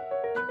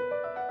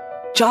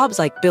 Jobs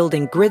like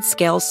building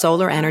grid-scale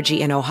solar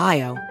energy in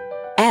Ohio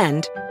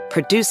and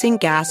producing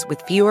gas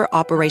with fewer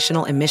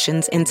operational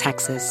emissions in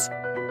Texas.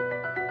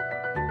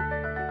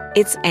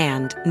 It's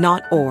and,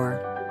 not or.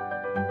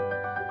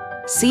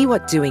 See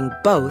what doing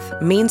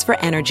both means for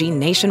energy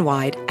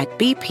nationwide at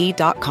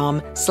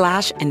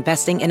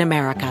bp.com/investing in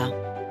America.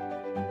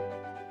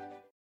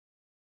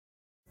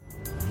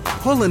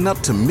 Pulling up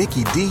to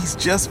Mickey D's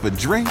just for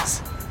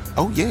drinks?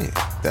 Oh yeah,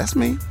 that's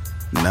me.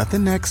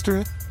 Nothing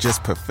extra,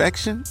 just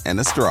perfection and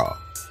a straw.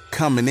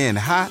 Coming in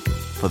hot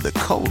for the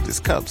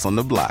coldest cups on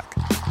the block.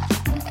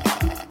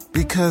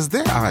 Because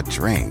there are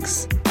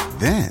drinks.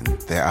 Then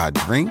there are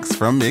drinks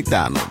from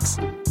McDonald's.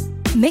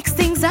 Mix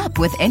things up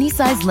with any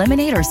size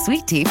lemonade or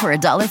sweet tea for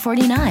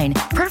 $1.49.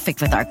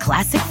 Perfect with our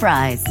classic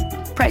fries.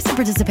 Price and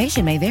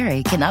participation may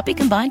vary. Cannot be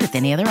combined with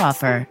any other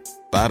offer.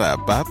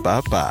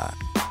 Ba-da-ba-ba-ba.